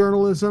 sports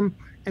journalism.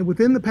 And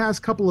within the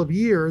past couple of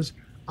years,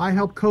 I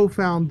helped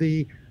co-found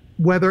the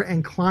Weather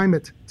and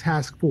Climate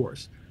Task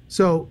Force.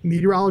 So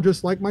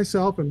meteorologists like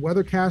myself and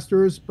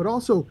weathercasters, but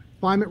also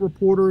climate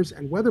reporters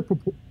and weather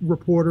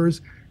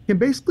reporters can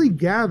basically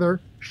gather,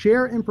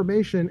 share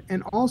information,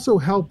 and also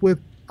help with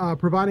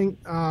providing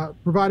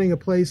a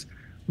place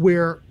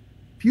where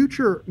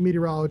future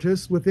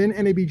meteorologists within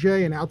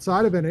NABJ and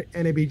outside of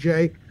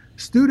NABJ,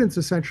 students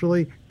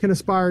essentially can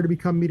aspire to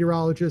become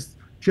meteorologists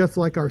just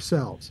like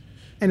ourselves.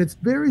 And it's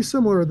very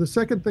similar. The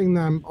second thing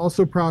that I'm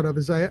also proud of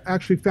is I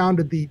actually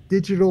founded the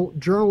Digital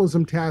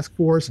Journalism Task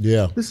Force.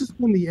 Yeah. This is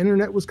when the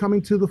internet was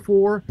coming to the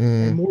fore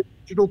and more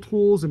digital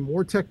tools and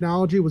more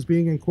technology was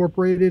being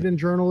incorporated in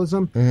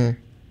journalism.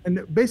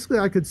 And basically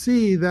I could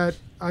see that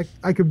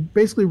I could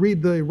basically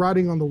read the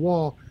writing on the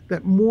wall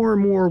that more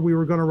and more we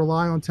were going to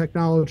rely on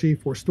technology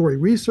for story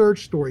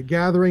research, story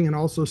gathering, and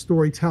also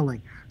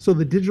storytelling. So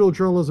the Digital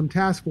Journalism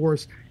Task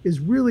Force is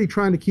really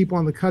trying to keep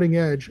on the cutting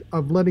edge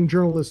of letting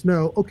journalists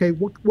know, okay,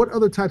 what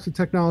other types of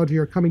technology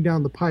are coming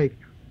down the pike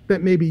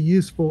that may be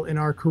useful in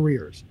our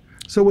careers.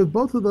 So with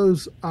both of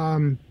those,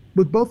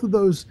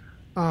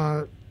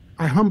 I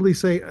humbly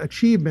say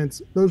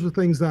achievements, those are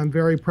things that I'm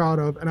very proud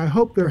of, and I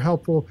hope they're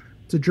helpful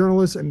to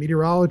journalists and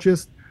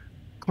meteorologists,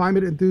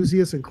 climate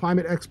enthusiasts and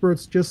climate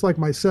experts just like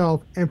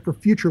myself, and for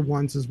future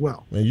ones as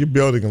well. And you're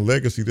building a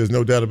legacy. There's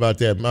no doubt about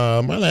that.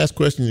 My last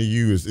question to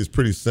you is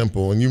pretty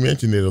simple, and you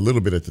mentioned it a little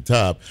bit at the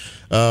top.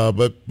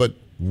 But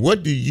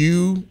what do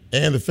you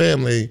and the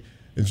family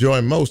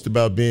enjoy most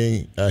about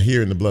being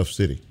here in the Bluff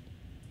City?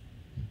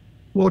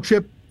 Well,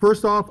 Chip,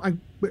 first off,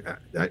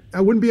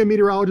 I wouldn't be a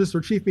meteorologist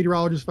or chief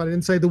meteorologist if I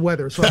didn't say the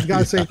weather. So I've got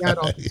to say that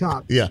off the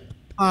top. Yeah.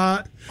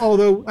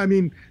 Although, I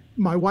mean,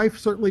 my wife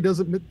certainly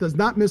does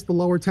not miss the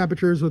lower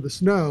temperatures or the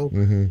snow.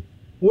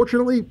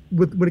 Fortunately,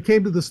 when it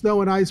came to the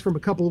snow and ice from a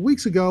couple of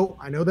weeks ago,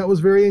 I know that was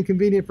very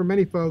inconvenient for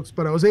many folks,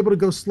 but I was able to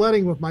go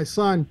sledding with my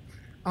son,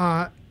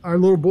 our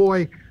little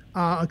boy,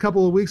 a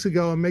couple of weeks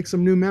ago and make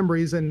some new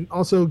memories, and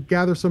also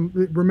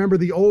remember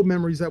the old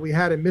memories that we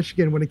had in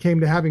Michigan when it came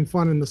to having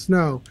fun in the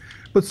snow.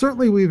 But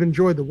certainly we've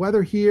enjoyed the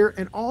weather here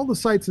and all the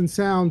sights and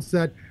sounds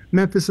that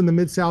Memphis and the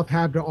Mid-South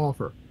have to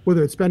offer,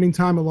 whether it's spending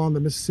time along the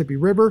Mississippi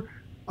River,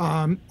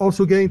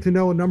 also getting to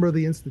know a number of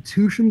the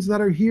institutions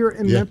that are here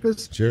in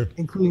Memphis,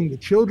 including the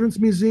Children's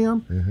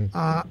Museum,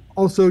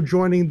 also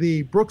joining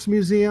the Brooks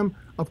Museum,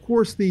 of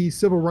course, the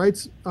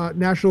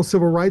National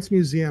Civil Rights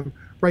Museum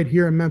right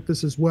here in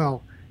Memphis as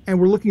well. And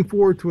we're looking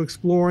forward to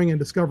exploring and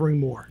discovering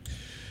more.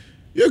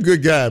 You're a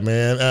good guy,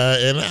 man,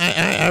 and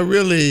I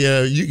really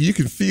you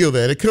can feel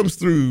that. It comes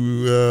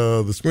through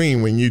the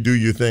screen when you do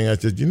your thing. I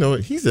said, you know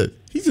what, he's a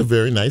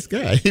very nice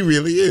guy. He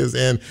really is,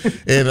 and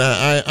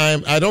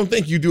I don't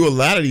think you do a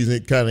lot of these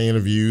kind of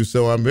interviews.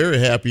 So I'm very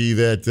happy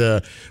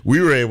that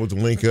we were able to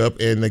link up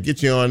and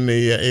get you on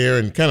the air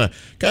and kind of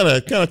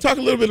talk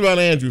a little bit about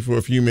Andrew for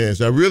a few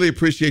minutes. I really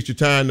appreciate your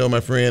time, though, my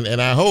friend, and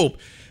I hope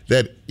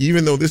that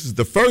even though this is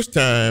the first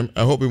time,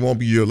 I hope it won't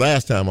be your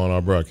last time on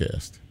our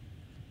broadcast.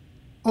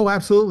 Oh,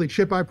 absolutely,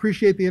 Chip. I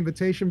appreciate the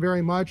invitation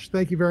very much.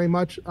 Thank you very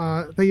much.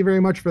 Thank you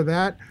very much for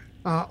that.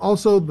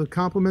 Also, the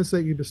compliments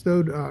that you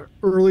bestowed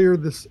earlier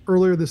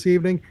this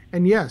evening.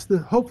 And yes,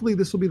 hopefully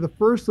this will be the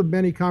first of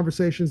many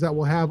conversations that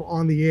we'll have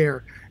on the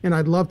air. And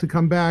I'd love to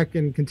come back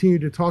and continue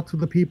to talk to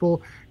the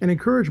people and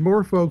encourage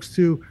more folks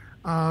to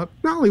not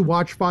only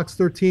watch Fox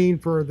 13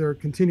 for their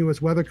continuous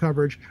weather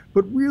coverage,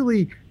 but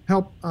really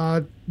help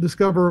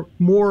discover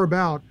more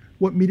about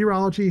what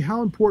meteorology,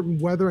 how important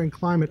weather and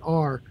climate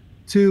are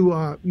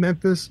to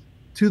Memphis,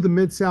 to the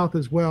Mid-South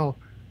as well,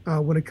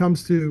 when it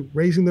comes to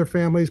raising their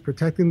families,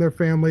 protecting their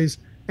families,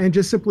 and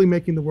just simply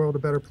making the world a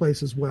better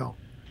place as well.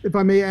 If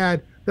I may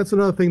add, that's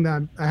another thing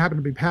that I happen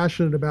to be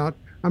passionate about.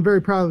 I'm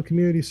very proud of the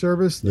community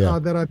service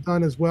that I've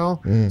done as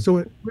well. So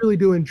I really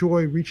do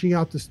enjoy reaching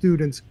out to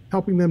students,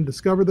 helping them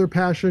discover their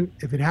passion.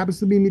 If it happens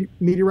to be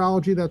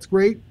meteorology, that's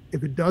great.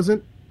 If it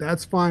doesn't,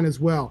 that's fine as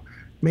well.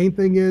 Main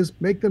thing is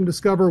make them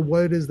discover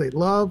what it is they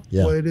love,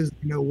 what it is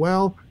they know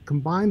well.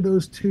 Combine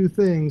those two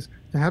things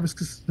to have a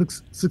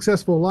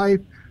successful life,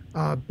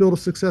 build a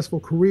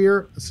successful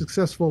career, a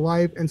successful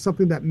life, and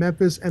something that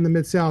Memphis and the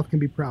Mid-South can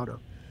be proud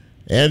of.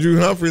 Andrew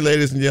Humphrey,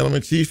 ladies and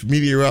gentlemen, Chief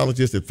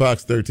Meteorologist at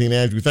Fox 13.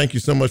 Andrew, thank you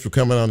so much for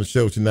coming on the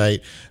show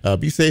tonight.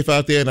 Be safe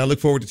out there, and I look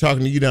forward to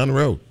talking to you down the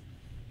road.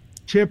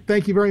 Chip,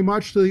 thank you very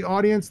much to the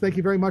audience. Thank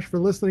you very much for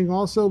listening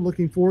also.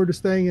 Looking forward to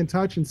staying in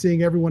touch and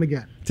seeing everyone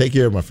again. Take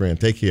care, my friend.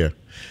 Take care.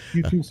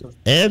 You too, sir.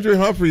 Andrew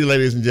Humphrey,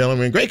 ladies and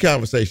gentlemen. Great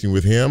conversation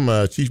with him,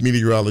 Chief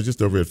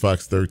Meteorologist over at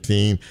Fox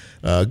 13.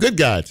 Good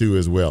guy, too,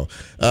 as well.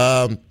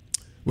 We're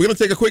going to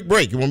take a quick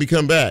break, and when we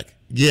come back,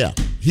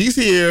 he's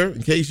here.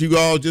 In case you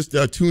all just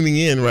tuning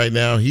in right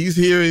now, he's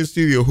here in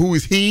studio. Who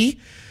is he?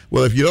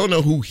 Well, if you don't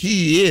know who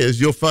he is,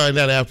 you'll find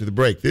out after the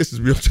break. This is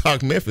Real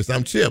Talk Memphis.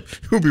 I'm Chip.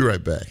 We'll be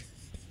right back.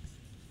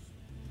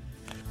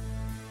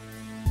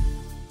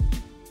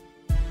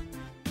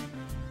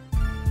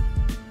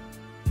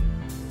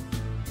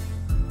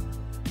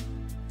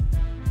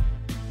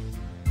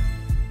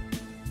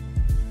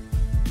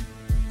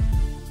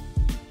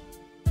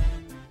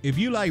 If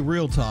you like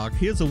Real Talk,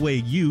 here's a way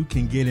you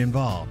can get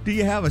involved. Do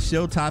you have a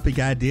show topic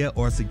idea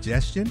or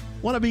suggestion?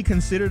 Want to be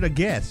considered a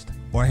guest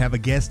or have a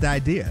guest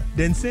idea?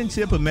 Then send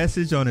Chip a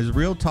message on his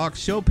Real Talk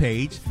show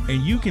page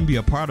and you can be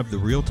a part of the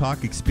Real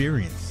Talk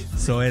experience.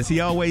 So as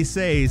he always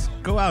says,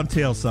 go out and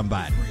tell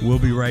somebody. We'll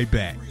be right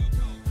back.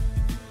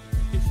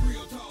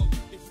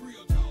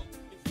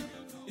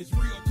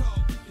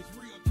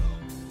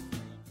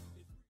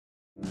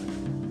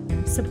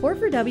 Support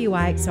for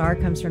WYXR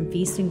comes from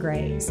Feast and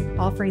Graze,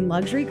 offering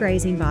luxury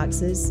grazing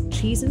boxes,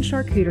 cheese and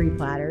charcuterie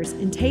platters,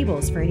 and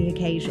tables for any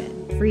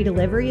occasion. Free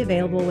delivery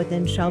available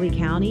within Shelby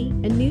County,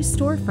 a new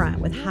storefront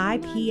with high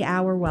P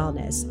Hour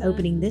Wellness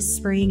opening this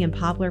spring in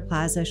Poplar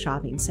Plaza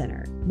Shopping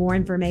Center. More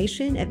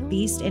information at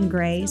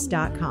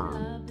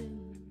feastandgraze.com.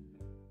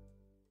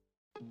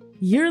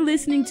 You're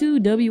listening to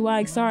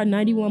WYXR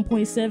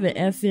 91.7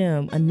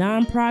 FM, a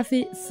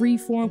nonprofit,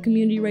 free-form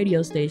community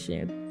radio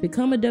station.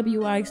 Become a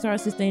WYXR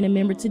Sustaining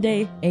member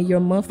today, and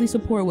your monthly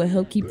support will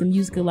help keep the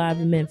music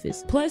alive in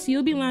Memphis. Plus,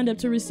 you'll be lined up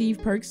to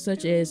receive perks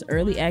such as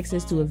early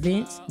access to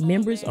events,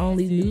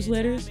 members-only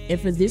newsletters,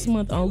 and for this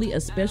month only, a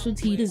special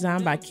tea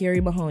designed by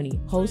Carrie Mahoney,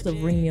 host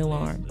of Ring the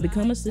Alarm.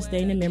 Become a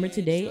Sustaining member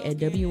today at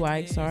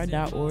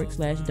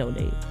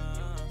wyxr.org/donate.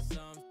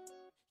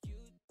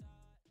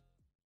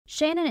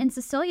 Shannon and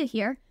Cecilia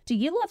here. Do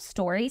you love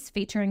stories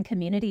featuring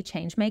community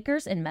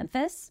changemakers in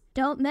Memphis?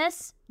 Don't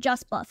miss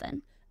Just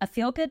Buffin', a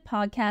feel-good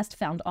podcast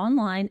found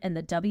online in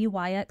the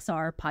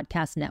WYXR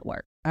Podcast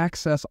Network.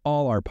 Access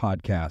all our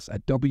podcasts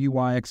at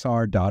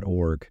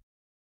wyxr.org.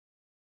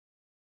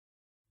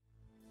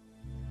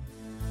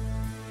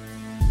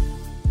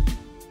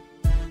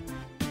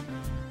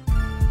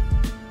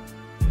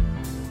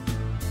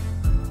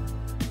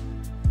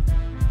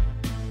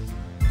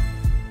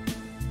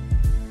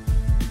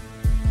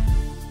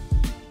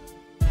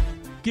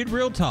 Get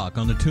Real Talk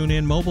on the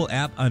TuneIn mobile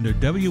app under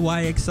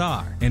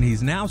WYXR, and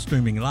he's now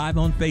streaming live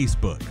on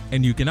Facebook.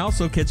 And you can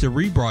also catch a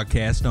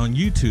rebroadcast on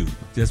YouTube.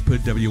 Just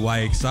put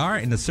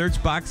WYXR in the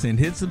search box and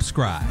hit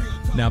subscribe.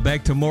 Now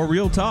back to more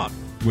Real Talk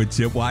with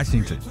Chip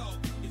Washington.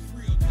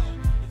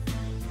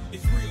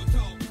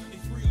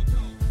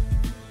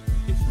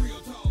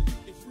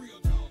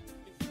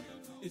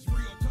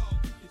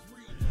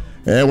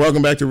 And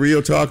welcome back to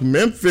Real Talk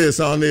Memphis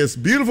on this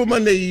beautiful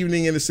Monday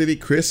evening in the city,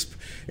 crisp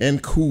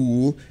and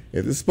cool.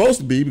 It's supposed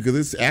to be because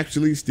it's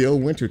actually still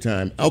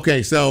wintertime.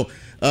 Okay, so,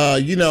 I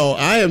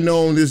have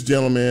known this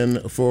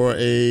gentleman for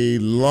a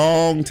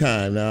long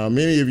time. Now,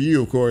 many of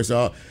you, of course,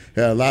 a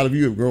lot of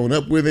you have grown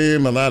up with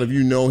him. A lot of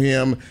you know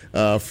him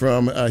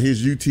from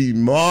his UT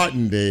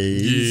Martin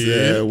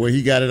days, where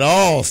he got it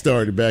all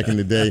started back in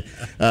the day.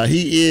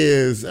 He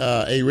is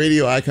a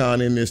radio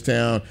icon in this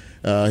town.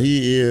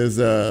 He is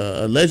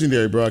a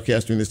legendary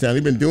broadcaster in this town.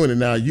 He's been doing it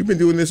now. You've been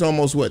doing this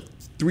almost,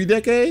 3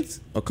 decades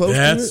or close to it?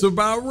 That's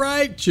about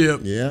right,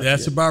 Chip. Yeah.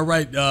 That's about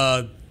right.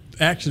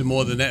 Actually,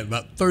 more than that,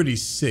 about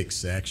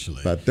 36, actually.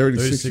 About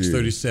 36 years.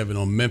 37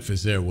 on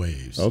Memphis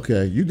airwaves.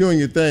 Okay, you're doing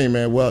your thing,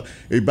 man. Well,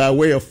 by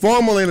way of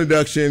formal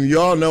introduction, you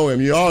all know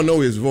him. You all know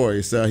his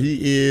voice. He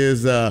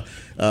is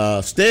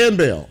Stan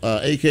Bell,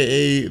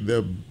 a.k.a.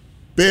 the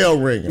Bell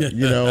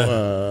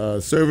Ringer,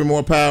 serving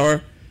more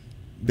power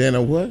than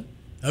a what?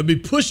 I'll be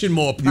pushing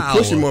more power. You're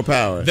pushing more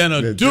power than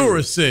a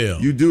Duracell.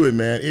 You do it,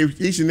 man.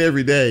 Each and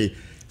every day.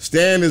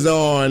 Stan is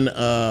on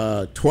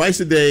twice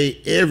a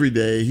day, every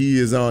day. He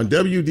is on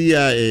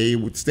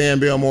WDIA with Stan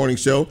Bell Morning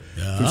Show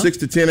from 6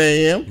 to 10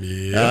 a.m.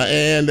 Yeah.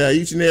 And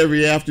each and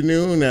every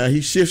afternoon,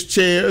 he shifts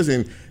chairs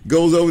and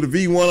goes over to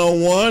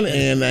V101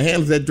 and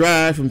handles that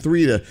drive from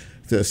 3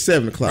 to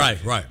 7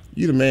 o'clock. Right.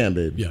 You the man,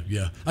 baby.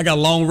 Yeah. I got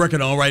a long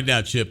record on right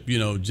now, Chip.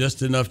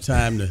 Just enough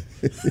time to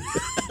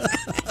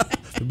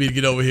for me to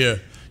get over here.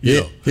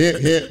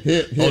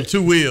 Hit. On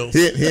 2 wheels.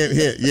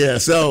 Hit. Yeah.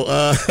 So,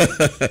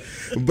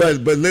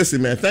 but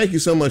listen, man. Thank you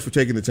so much for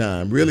taking the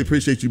time. Really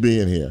appreciate you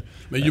being here.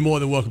 Man, you're more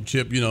than welcome,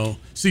 Chip.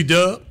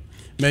 C-Dub,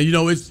 man.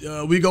 It's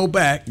we go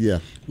back. Yeah.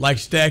 Like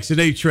Stacks and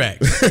 8-track.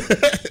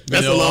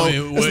 That's a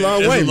long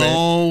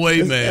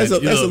way, man.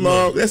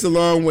 That's a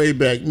long way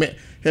back, man.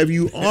 Have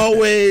you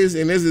always,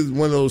 and this is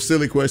one of those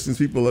silly questions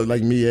people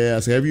like me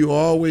ask, have you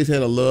always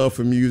had a love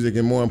for music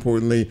and, more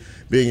importantly,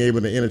 being able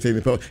to entertain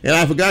the public? And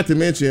I forgot to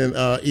mention,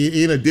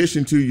 in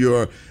addition to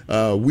your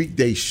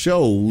weekday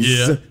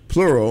shows,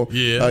 plural,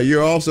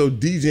 you're also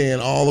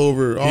DJing all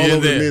over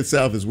the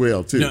Mid-South as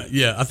well, too.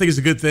 Yeah, I think it's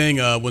a good thing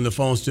when the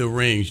phone still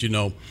rings,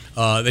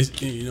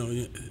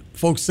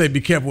 folks say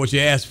be careful what you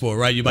ask for,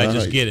 right? You might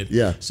just get it.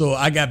 Yeah. So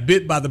I got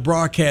bit by the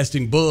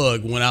broadcasting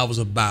bug when I was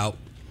about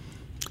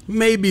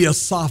maybe a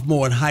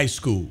sophomore in high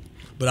school,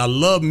 but I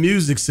love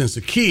music since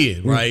a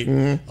kid, right?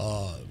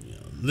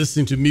 Mm-hmm.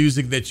 Listening to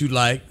music that you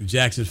like,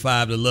 Jackson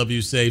 5, The Love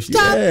You Say.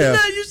 Stop,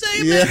 you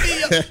say,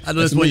 baby. I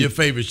know that's one of your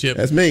favorite, Chip.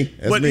 That's me.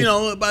 By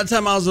the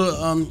time I was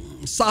a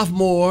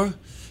sophomore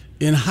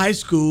in high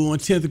school in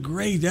 10th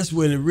grade, that's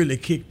when it really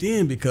kicked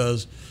in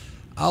because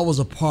I was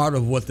a part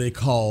of what they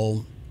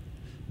call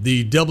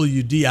the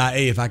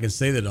WDIA, if I can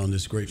say that on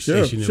this great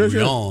station that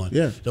we're on,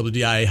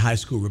 WDIA High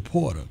School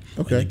Reporter.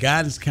 Okay. And the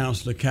guidance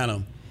counselor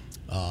kind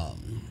of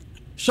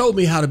showed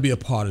me how to be a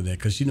part of that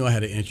because, I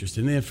had an interest.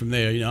 And then from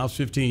there, I was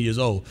 15 years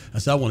old. I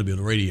said, I want to be on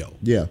the radio.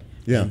 Yeah.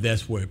 And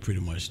that's where it pretty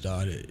much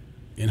started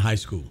in high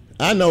school.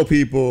 I know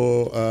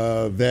people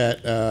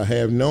that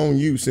have known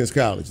you since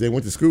college. They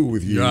went to school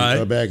with you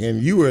back,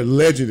 and you were a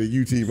legend at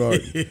UT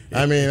Martin.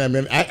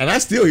 I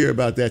still hear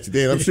about that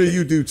today, and I'm sure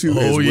you do too.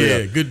 As well.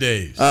 Yeah, good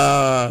days.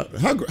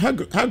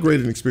 How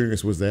great an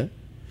experience was that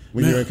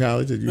when you were in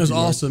college at UT? It was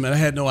awesome, and I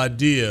had no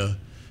idea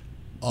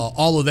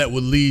all of that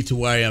would lead to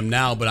where I am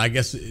now. But I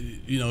guess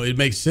it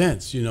makes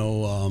sense.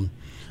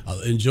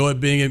 I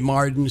enjoyed being at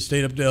Martin,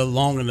 stayed up there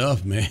long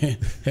enough, man.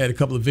 Had a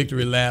couple of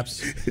victory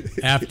laps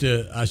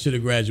after I should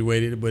have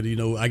graduated, but,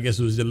 I guess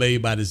it was delayed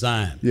by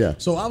design. Yeah.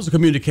 So I was a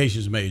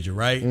communications major,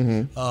 right?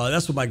 Mm-hmm.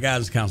 That's what my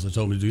guidance counselor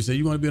told me to do. He said,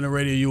 you want to be on the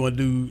radio, you want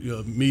to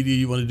do media,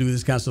 you want to do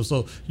this kind of stuff.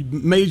 So you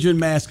major in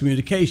mass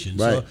communication.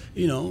 Right.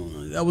 So,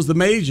 that was the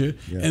major.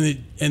 Yeah.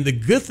 And the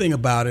good thing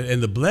about it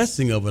and the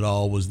blessing of it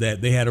all was that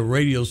they had a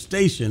radio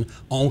station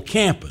on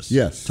campus.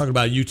 Yes. Talking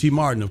about UT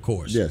Martin, of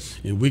course. Yes.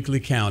 In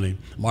Weakley County,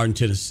 Martin,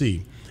 Tennessee.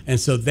 And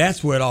so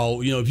that's where it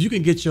all, if you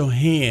can get your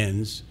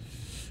hands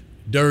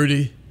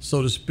dirty,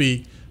 so to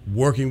speak,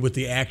 working with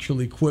the actual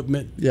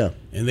equipment,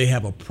 and they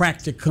have a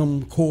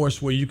practicum course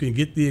where you can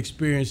get the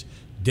experience,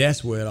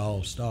 that's where it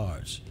all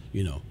starts,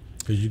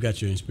 because you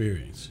got your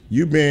experience.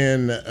 You've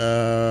been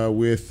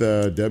with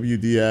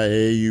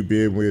WDIA, you've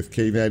been with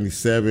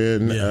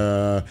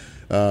K97,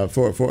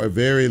 for a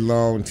very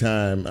long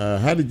time.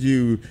 How did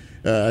you?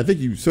 I think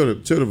you sort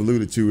of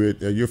alluded to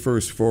it. Your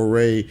first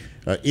foray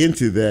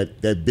into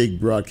that big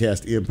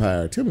broadcast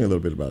empire. Tell me a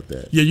little bit about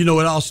that. Yeah, you know,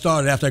 it all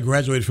started after I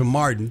graduated from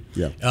Martin.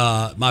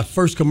 Yeah. My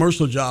first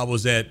commercial job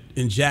was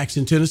in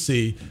Jackson,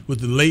 Tennessee,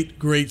 with the late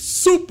great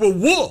Super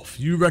Wolf.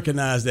 You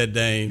recognize that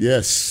name?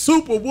 Yes.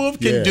 Super Wolf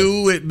can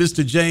do it,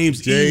 Mr.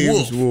 James E.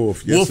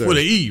 Wolf. Yes, Wolf sir. with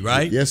an E,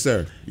 right? Yes,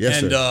 sir.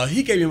 Yes, and, sir.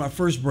 He gave me my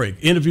first break.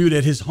 Interviewed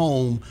at his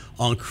home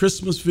on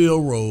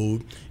Christmasville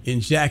Road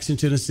in Jackson,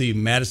 Tennessee,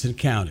 Madison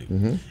County.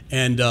 Mm-hmm.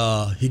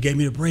 And he gave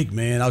me the break,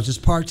 man. I was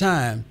just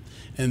part-time.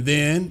 And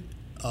then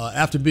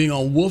after being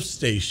on Wolf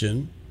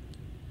Station,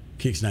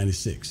 Kicks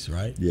 96,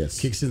 right? Yes.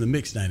 Kicks in the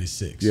Mix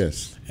 96.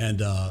 Yes.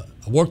 And I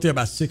worked there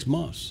about 6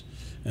 months.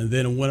 And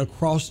then I went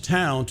across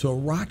town to a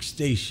rock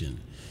station.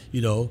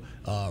 You know,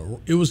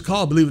 it was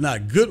called, believe it or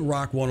not, Good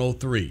Rock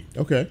 103.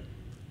 Okay.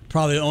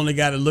 Probably the only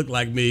guy that looked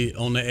like me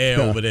on the air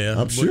over there.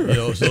 I'm sure. You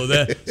know,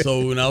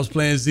 so when I was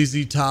playing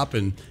ZZ Top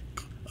and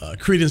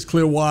Creedence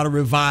Clearwater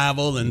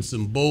Revival and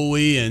some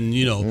Bowie and,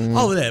 you know,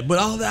 all of that. But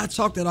all of that, I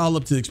chalked that all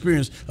up to the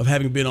experience of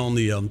having been on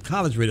the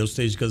college radio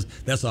station because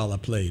that's all I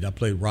played. I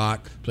played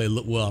rock, I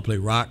played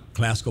rock,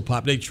 classical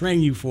pop. They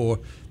train you for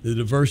the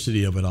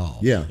diversity of it all.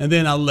 Yeah. And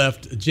then I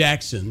left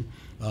Jackson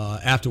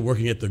after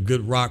working at the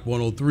Good Rock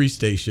 103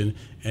 station,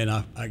 and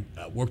I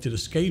worked at a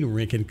skating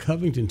rink in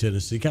Covington,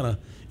 Tennessee, kind of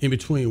in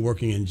between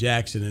working in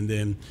Jackson. And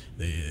then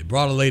they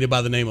brought a lady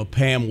by the name of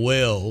Pam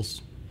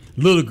Wells.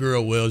 Little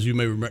Girl Wells, you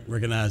may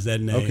recognize that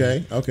name.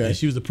 Okay. And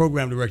she was the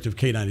program director of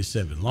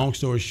K97. Long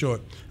story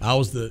short, I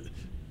was the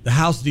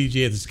house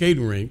DJ at the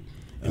skating rink,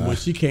 and when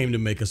she came to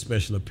make a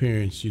special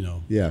appearance, you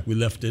know, we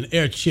left an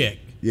air check.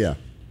 Yeah.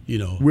 You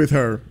know, with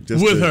her,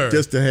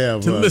 just to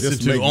have to listen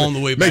just to make, on the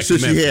way back. Make sure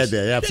to Memphis. she had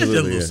that. Absolutely,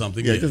 just a little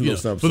something. Yeah, just a little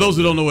something. For those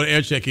who don't know what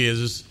air check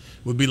is,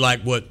 would be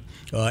like what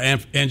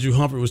Andrew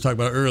Humphrey was talking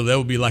about earlier. That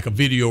would be like a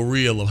video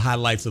reel of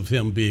highlights of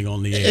him being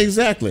on the air.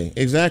 Exactly.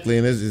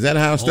 And is that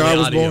how a star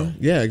was born?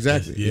 Yeah,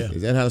 exactly. Yes,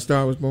 Is that how a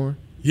star was born?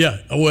 Yeah,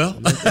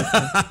 well,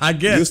 I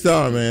guess. You're a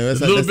star, man.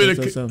 That's a little bit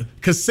of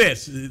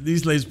cassettes.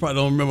 These ladies probably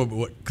don't remember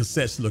what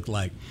cassettes look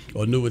like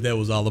or knew what that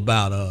was all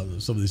about,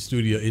 some of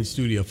the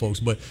in-studio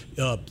folks. But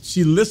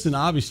she listened,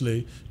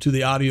 obviously, to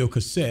the audio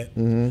cassette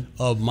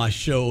of my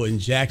show in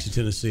Jackson,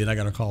 Tennessee, and I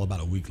got a call about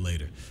a week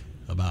later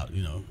about,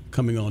 you know,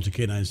 coming on to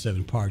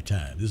K97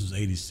 part-time. This was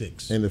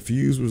 86. And the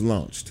fuse was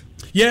launched.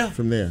 Yeah.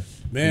 From there.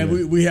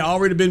 Man, we had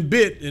already been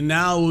bit, and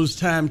now it was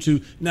time to.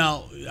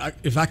 Now,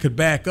 if I could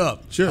back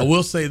up, sure. I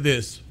will say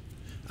this: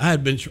 I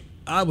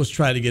was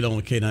trying to get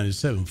on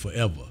K97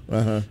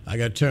 forever. I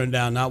got turned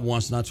down not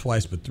once, not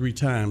twice, but 3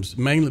 times,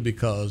 mainly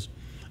because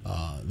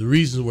the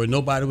reasons were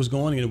nobody was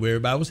going anywhere,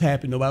 everybody was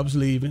happy, nobody was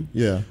leaving.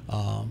 Yeah.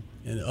 And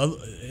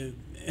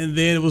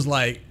then it was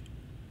like,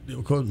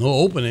 of course, no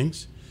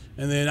openings.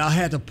 And then I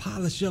had to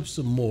polish up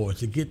some more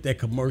to get that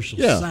commercial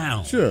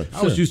sound. Sure.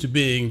 I was used to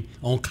being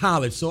on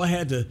college, so I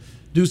had to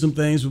do some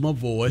things with my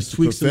voice,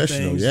 tweak some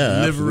things,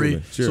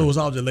 delivery. Sure. So it was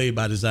all delayed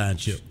by design,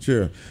 Chip.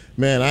 Sure.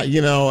 Man,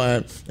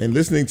 and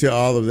listening to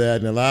all of that,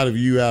 and a lot of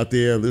you out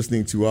there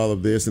listening to all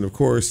of this, and of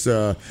course,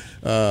 due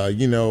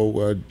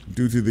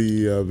to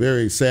the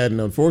very sad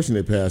and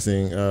unfortunate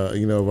passing,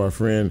 of our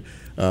friend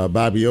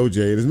Bobby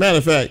O.J. And as a matter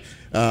of fact,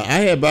 I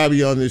had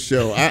Bobby on this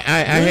show.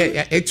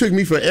 It took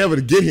me forever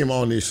to get him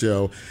on this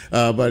show,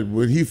 but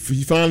when he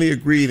finally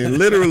agreed, and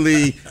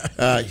literally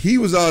he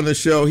was on the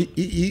show.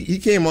 He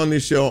came on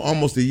this show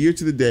almost a year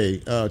to the day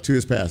to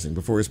his passing,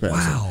 before his passing.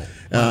 Wow.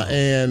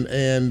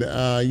 And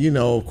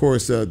of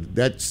course,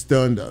 that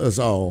stunned us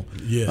all.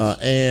 Yes.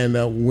 And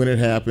when it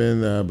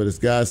happened, but it's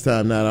God's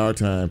time, not our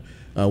time.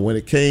 When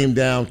it came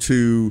down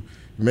to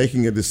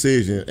making a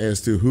decision as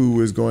to who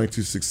is going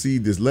to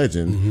succeed this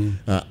legend,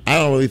 I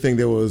don't really think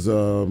there was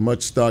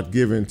much thought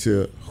given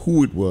to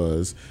who it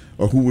was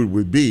or who it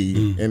would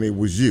be, and it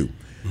was you.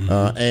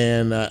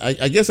 And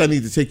I guess I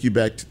need to take you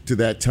back to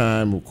that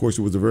time. Of course,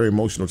 it was a very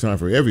emotional time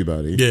for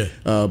everybody. Yeah.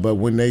 But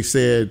when they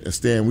said,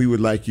 Stan, we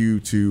would like you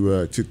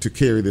to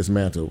carry this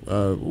mantle,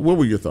 what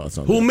were your thoughts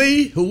on that? Who,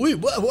 me? Who, we?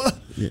 What?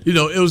 Yeah.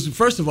 It was,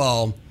 first of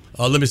all,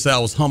 let me say I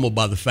was humbled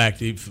by the fact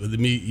for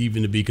me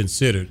even to be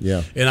considered.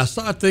 Yeah. And I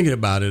started thinking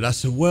about it. I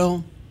said,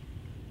 well,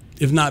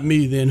 if not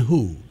me, then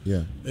who?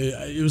 Yeah.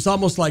 It was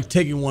almost like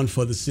taking one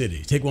for the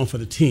city, take one for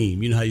the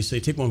team. You know how you say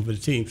take one for the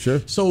team?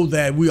 Sure. So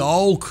that we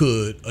all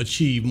could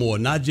achieve more,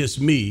 not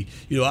just me.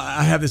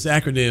 I have this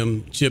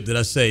acronym, Chip, that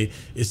I say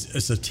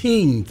it's a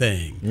team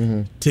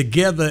thing.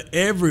 Together,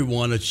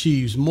 everyone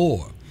achieves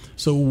more.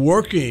 So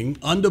working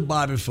under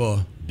Bobby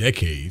for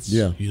decades.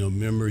 Yeah.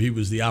 Remember he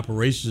was the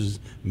operations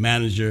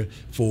manager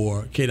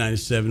for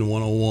K97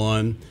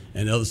 101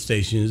 and other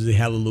stations, the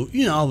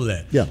Hallelujah, all of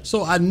that. Yeah.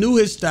 So I knew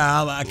his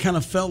style. I kind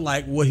of felt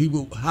like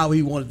how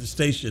he wanted the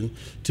station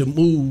to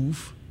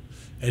move,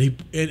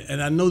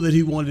 and I know that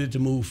he wanted it to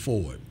move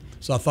forward.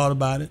 So I thought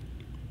about it.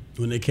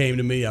 When they came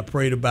to me, I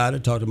prayed about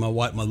it, talked to my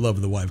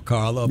lovely wife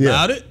Carla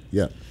about it.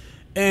 Yeah.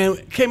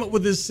 And came up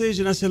with this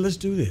decision. I said, let's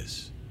do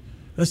this.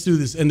 let's do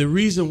this. And the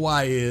reason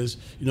why is,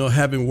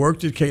 having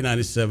worked at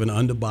K97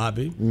 under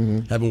Bobby,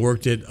 having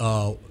worked at,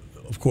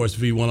 of course,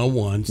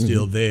 V101,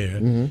 still there,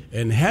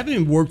 and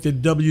having worked at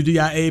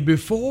WDIA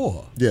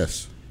before.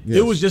 Yes.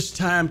 It was just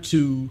time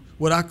to,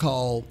 what I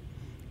call,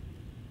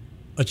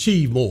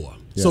 achieve more.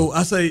 Yeah. So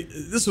I say,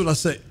 this is what I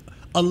say,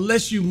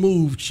 unless you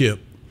move, Chip,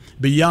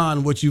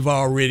 beyond what you've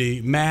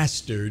already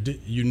mastered,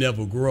 you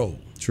never grow.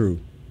 True.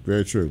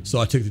 Very true. So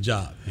I took the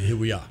job, and here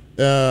we are.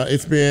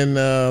 It's been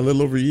a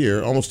little over a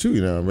year, almost 2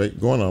 now, right?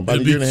 Going on about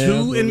a year and a half.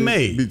 It'll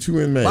be 2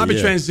 in May. Bobby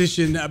yeah.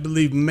 transitioned, I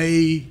believe,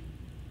 May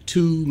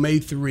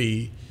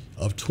 3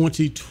 of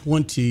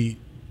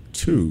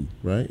 2022.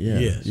 Right? Yeah.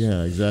 Yes.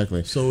 Yeah,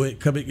 exactly. So it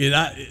took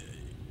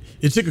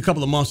a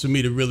couple of months for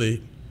me to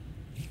really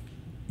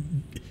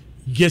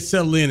get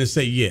settled in and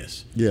say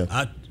yes.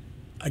 Yeah.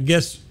 I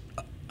guess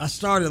I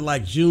started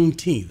like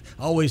Juneteenth.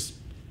 I always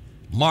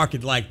mark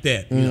it like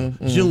that.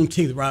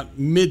 Juneteenth, around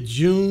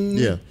mid-June.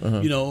 Yeah.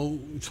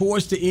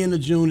 Towards the end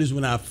of June is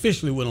when I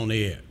officially went on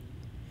the air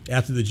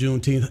after the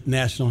Juneteenth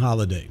national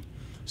holiday.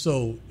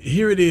 So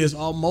here it is,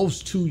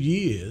 almost 2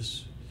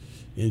 years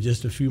in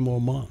just a few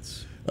more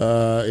months.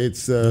 It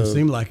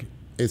seemed like it.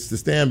 It's the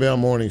Stan Bell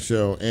Morning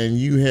Show, and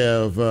you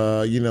have,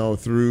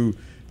 through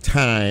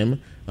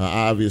time,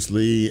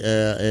 obviously,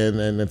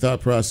 and the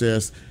thought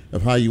process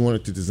of how you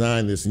wanted to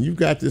design this, and you've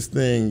got this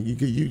thing.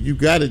 You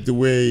got it the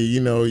way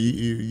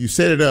you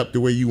set it up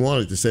the way you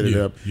wanted to set it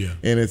up,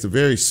 and it's a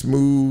very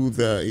smooth,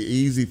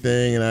 easy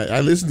thing. And I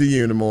listen to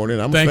you in the morning.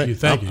 Thank you.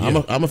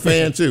 I'm a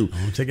fan too.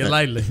 I don't take it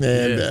lightly.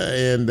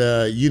 And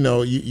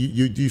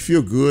you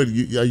feel good.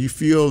 You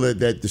feel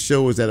that the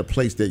show is at a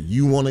place that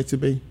you want it to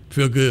be.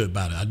 Feel good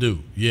about it. I do.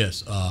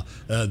 Yes.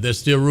 There's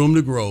still room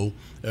to grow,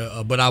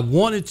 but I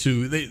wanted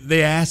to.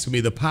 They asked me,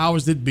 the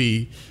powers that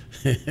be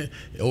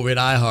over at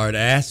iHeart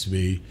asked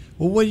me,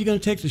 well, where are you going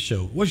to take the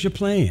show? What's your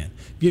plan?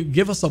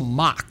 Give us a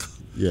mock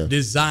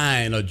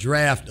design or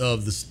draft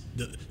of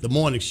the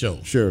morning show.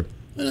 Sure.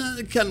 And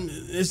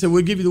they said,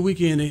 we'll give you the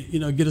weekend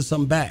to, get us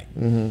something back.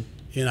 And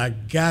I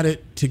got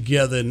it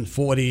together in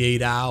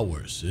 48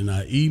 hours, and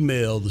I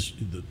emailed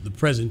the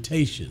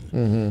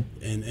presentation.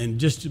 And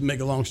just to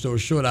make a long story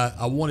short,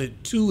 I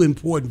wanted 2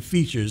 important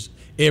features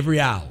every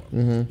hour.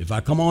 If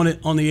I come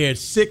on the air at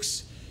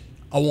 6,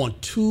 I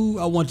want to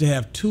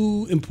have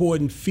 2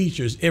 important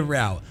features every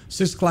hour.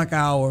 6 o'clock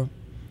hour,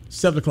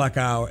 7 o'clock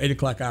hour, 8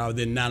 o'clock hour,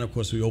 then 9, of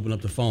course, we open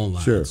up the phone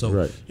line. Sure, so,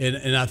 right.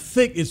 And I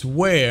think it's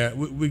where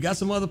we got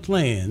some other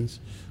plans,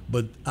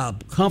 but I'm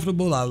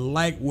comfortable. I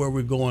like where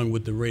we're going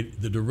with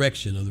the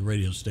direction of the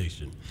radio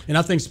station. And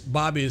I think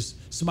Bobby is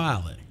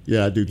smiling.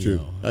 Yeah, I do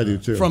too. I do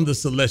too. From the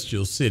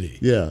celestial city.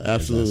 Yeah,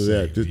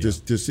 absolutely.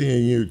 To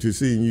seeing you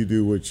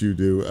do what you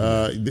do.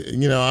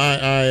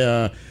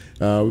 I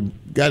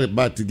got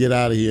about to get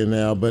out of here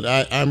now, but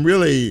I'm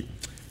really,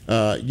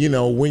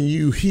 when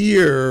you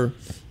hear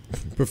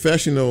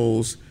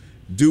professionals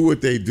do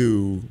what they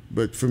do,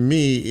 but for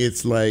me,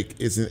 it's like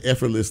it's an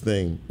effortless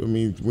thing. I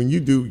mean, when you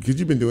do, because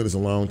you've been doing this a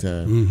long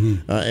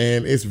time,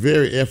 and it's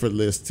very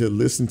effortless to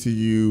listen to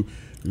you,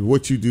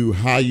 what you do,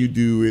 how you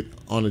do it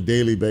on a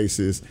daily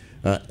basis,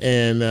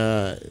 and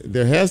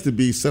there has to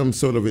be some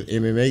sort of an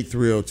innate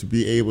thrill to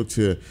be able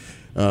to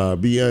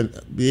be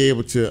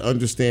able to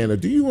understand. Or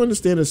do you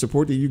understand the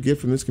support that you get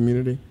from this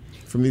community,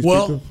 from these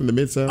people, from the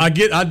Mid-South? I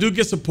do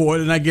get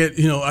support, and I get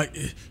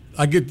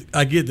I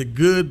get the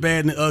good,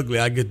 bad, and the ugly.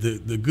 I get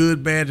the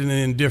good, bad, and the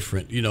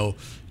indifferent.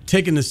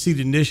 Taking the seat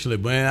initially,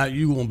 man,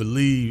 you won't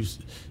believe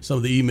some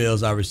of the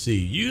emails I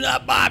received. You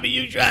not Bobby,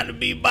 you trying to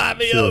be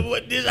Bobby. Sure.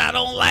 What this? I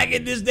don't like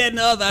it. This, that, and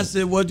the other. I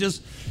said, well,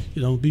 just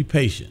be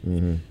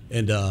patient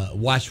and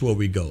watch where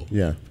we go.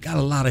 Yeah, got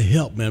a lot of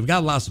help, man. We've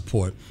got a lot of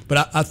support,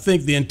 but I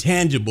think the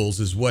intangibles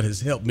is what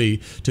has helped me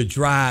to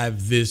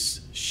drive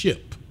this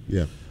ship.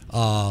 Yeah.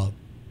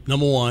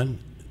 Number one,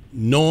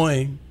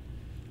 knowing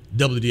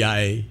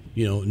WDIA,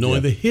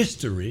 knowing the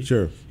history.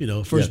 Sure.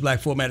 First black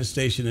formatted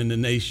station in the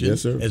nation,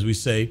 yes, sir. as we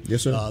say.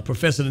 Yes, sir.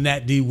 Professor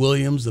Nat D.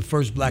 Williams, the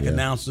first black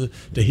announcer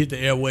to hit the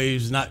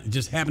airwaves, not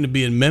just happened to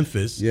be in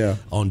Memphis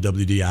on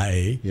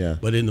WDIA,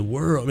 but in the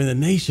world, in the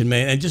nation,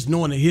 man. And just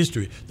knowing the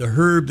history, the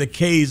Herb, the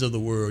K's of the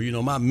world,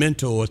 my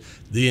mentors,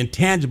 the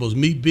intangibles,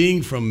 me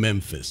being from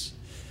Memphis,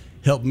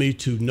 helped me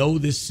to know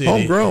this city.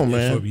 Homegrown,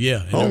 man.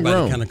 And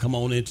everybody kind of come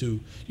on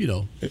into,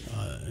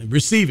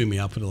 receiving me,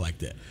 I'll put it like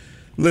that.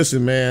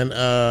 Listen, man,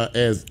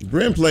 as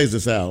Brent plays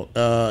us out,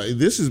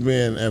 this has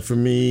been, for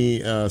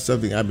me,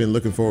 something I've been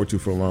looking forward to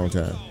for a long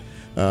time.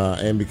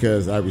 And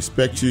because I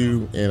respect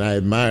you and I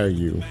admire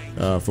you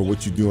for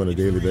what you do on a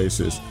daily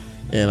basis.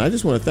 And I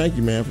just want to thank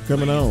you, man, for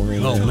coming on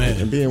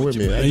and being with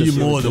me. And you're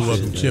more than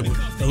welcome, Chip.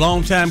 A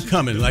long time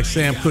coming, like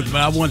Sam Cooke.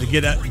 But I wanted to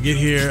get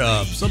here.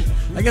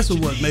 I guess it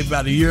was maybe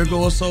about a year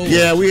ago or so.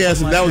 Yeah, we had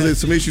some. That was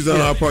some issues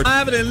on our part. I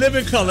have it in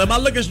living color. Am I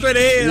looking straight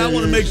ahead? I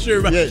want to make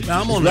sure.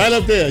 I'm on right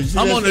up there.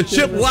 I'm on the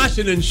Chip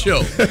Washington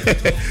show.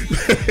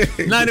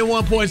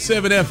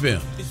 91.7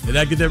 FM. Did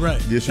I get that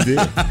right? Yes, you did.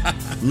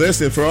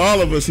 Listen, for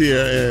all of us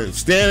here,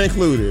 Stan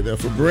included,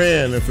 for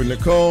Bren and for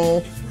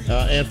Nicole,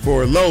 And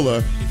for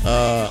Lola,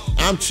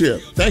 I'm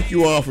Chip. Thank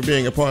you all for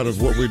being a part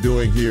of what we're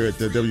doing here at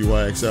the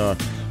WYXR.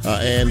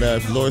 And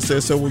if the Lord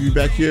says so, we'll be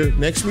back here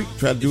next week.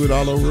 Try to do it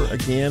all over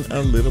again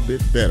a little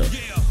bit better.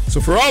 So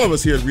for all of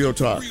us here at Real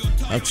Talk,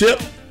 I'm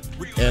Chip,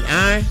 and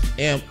I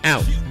am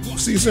out.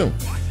 See you soon.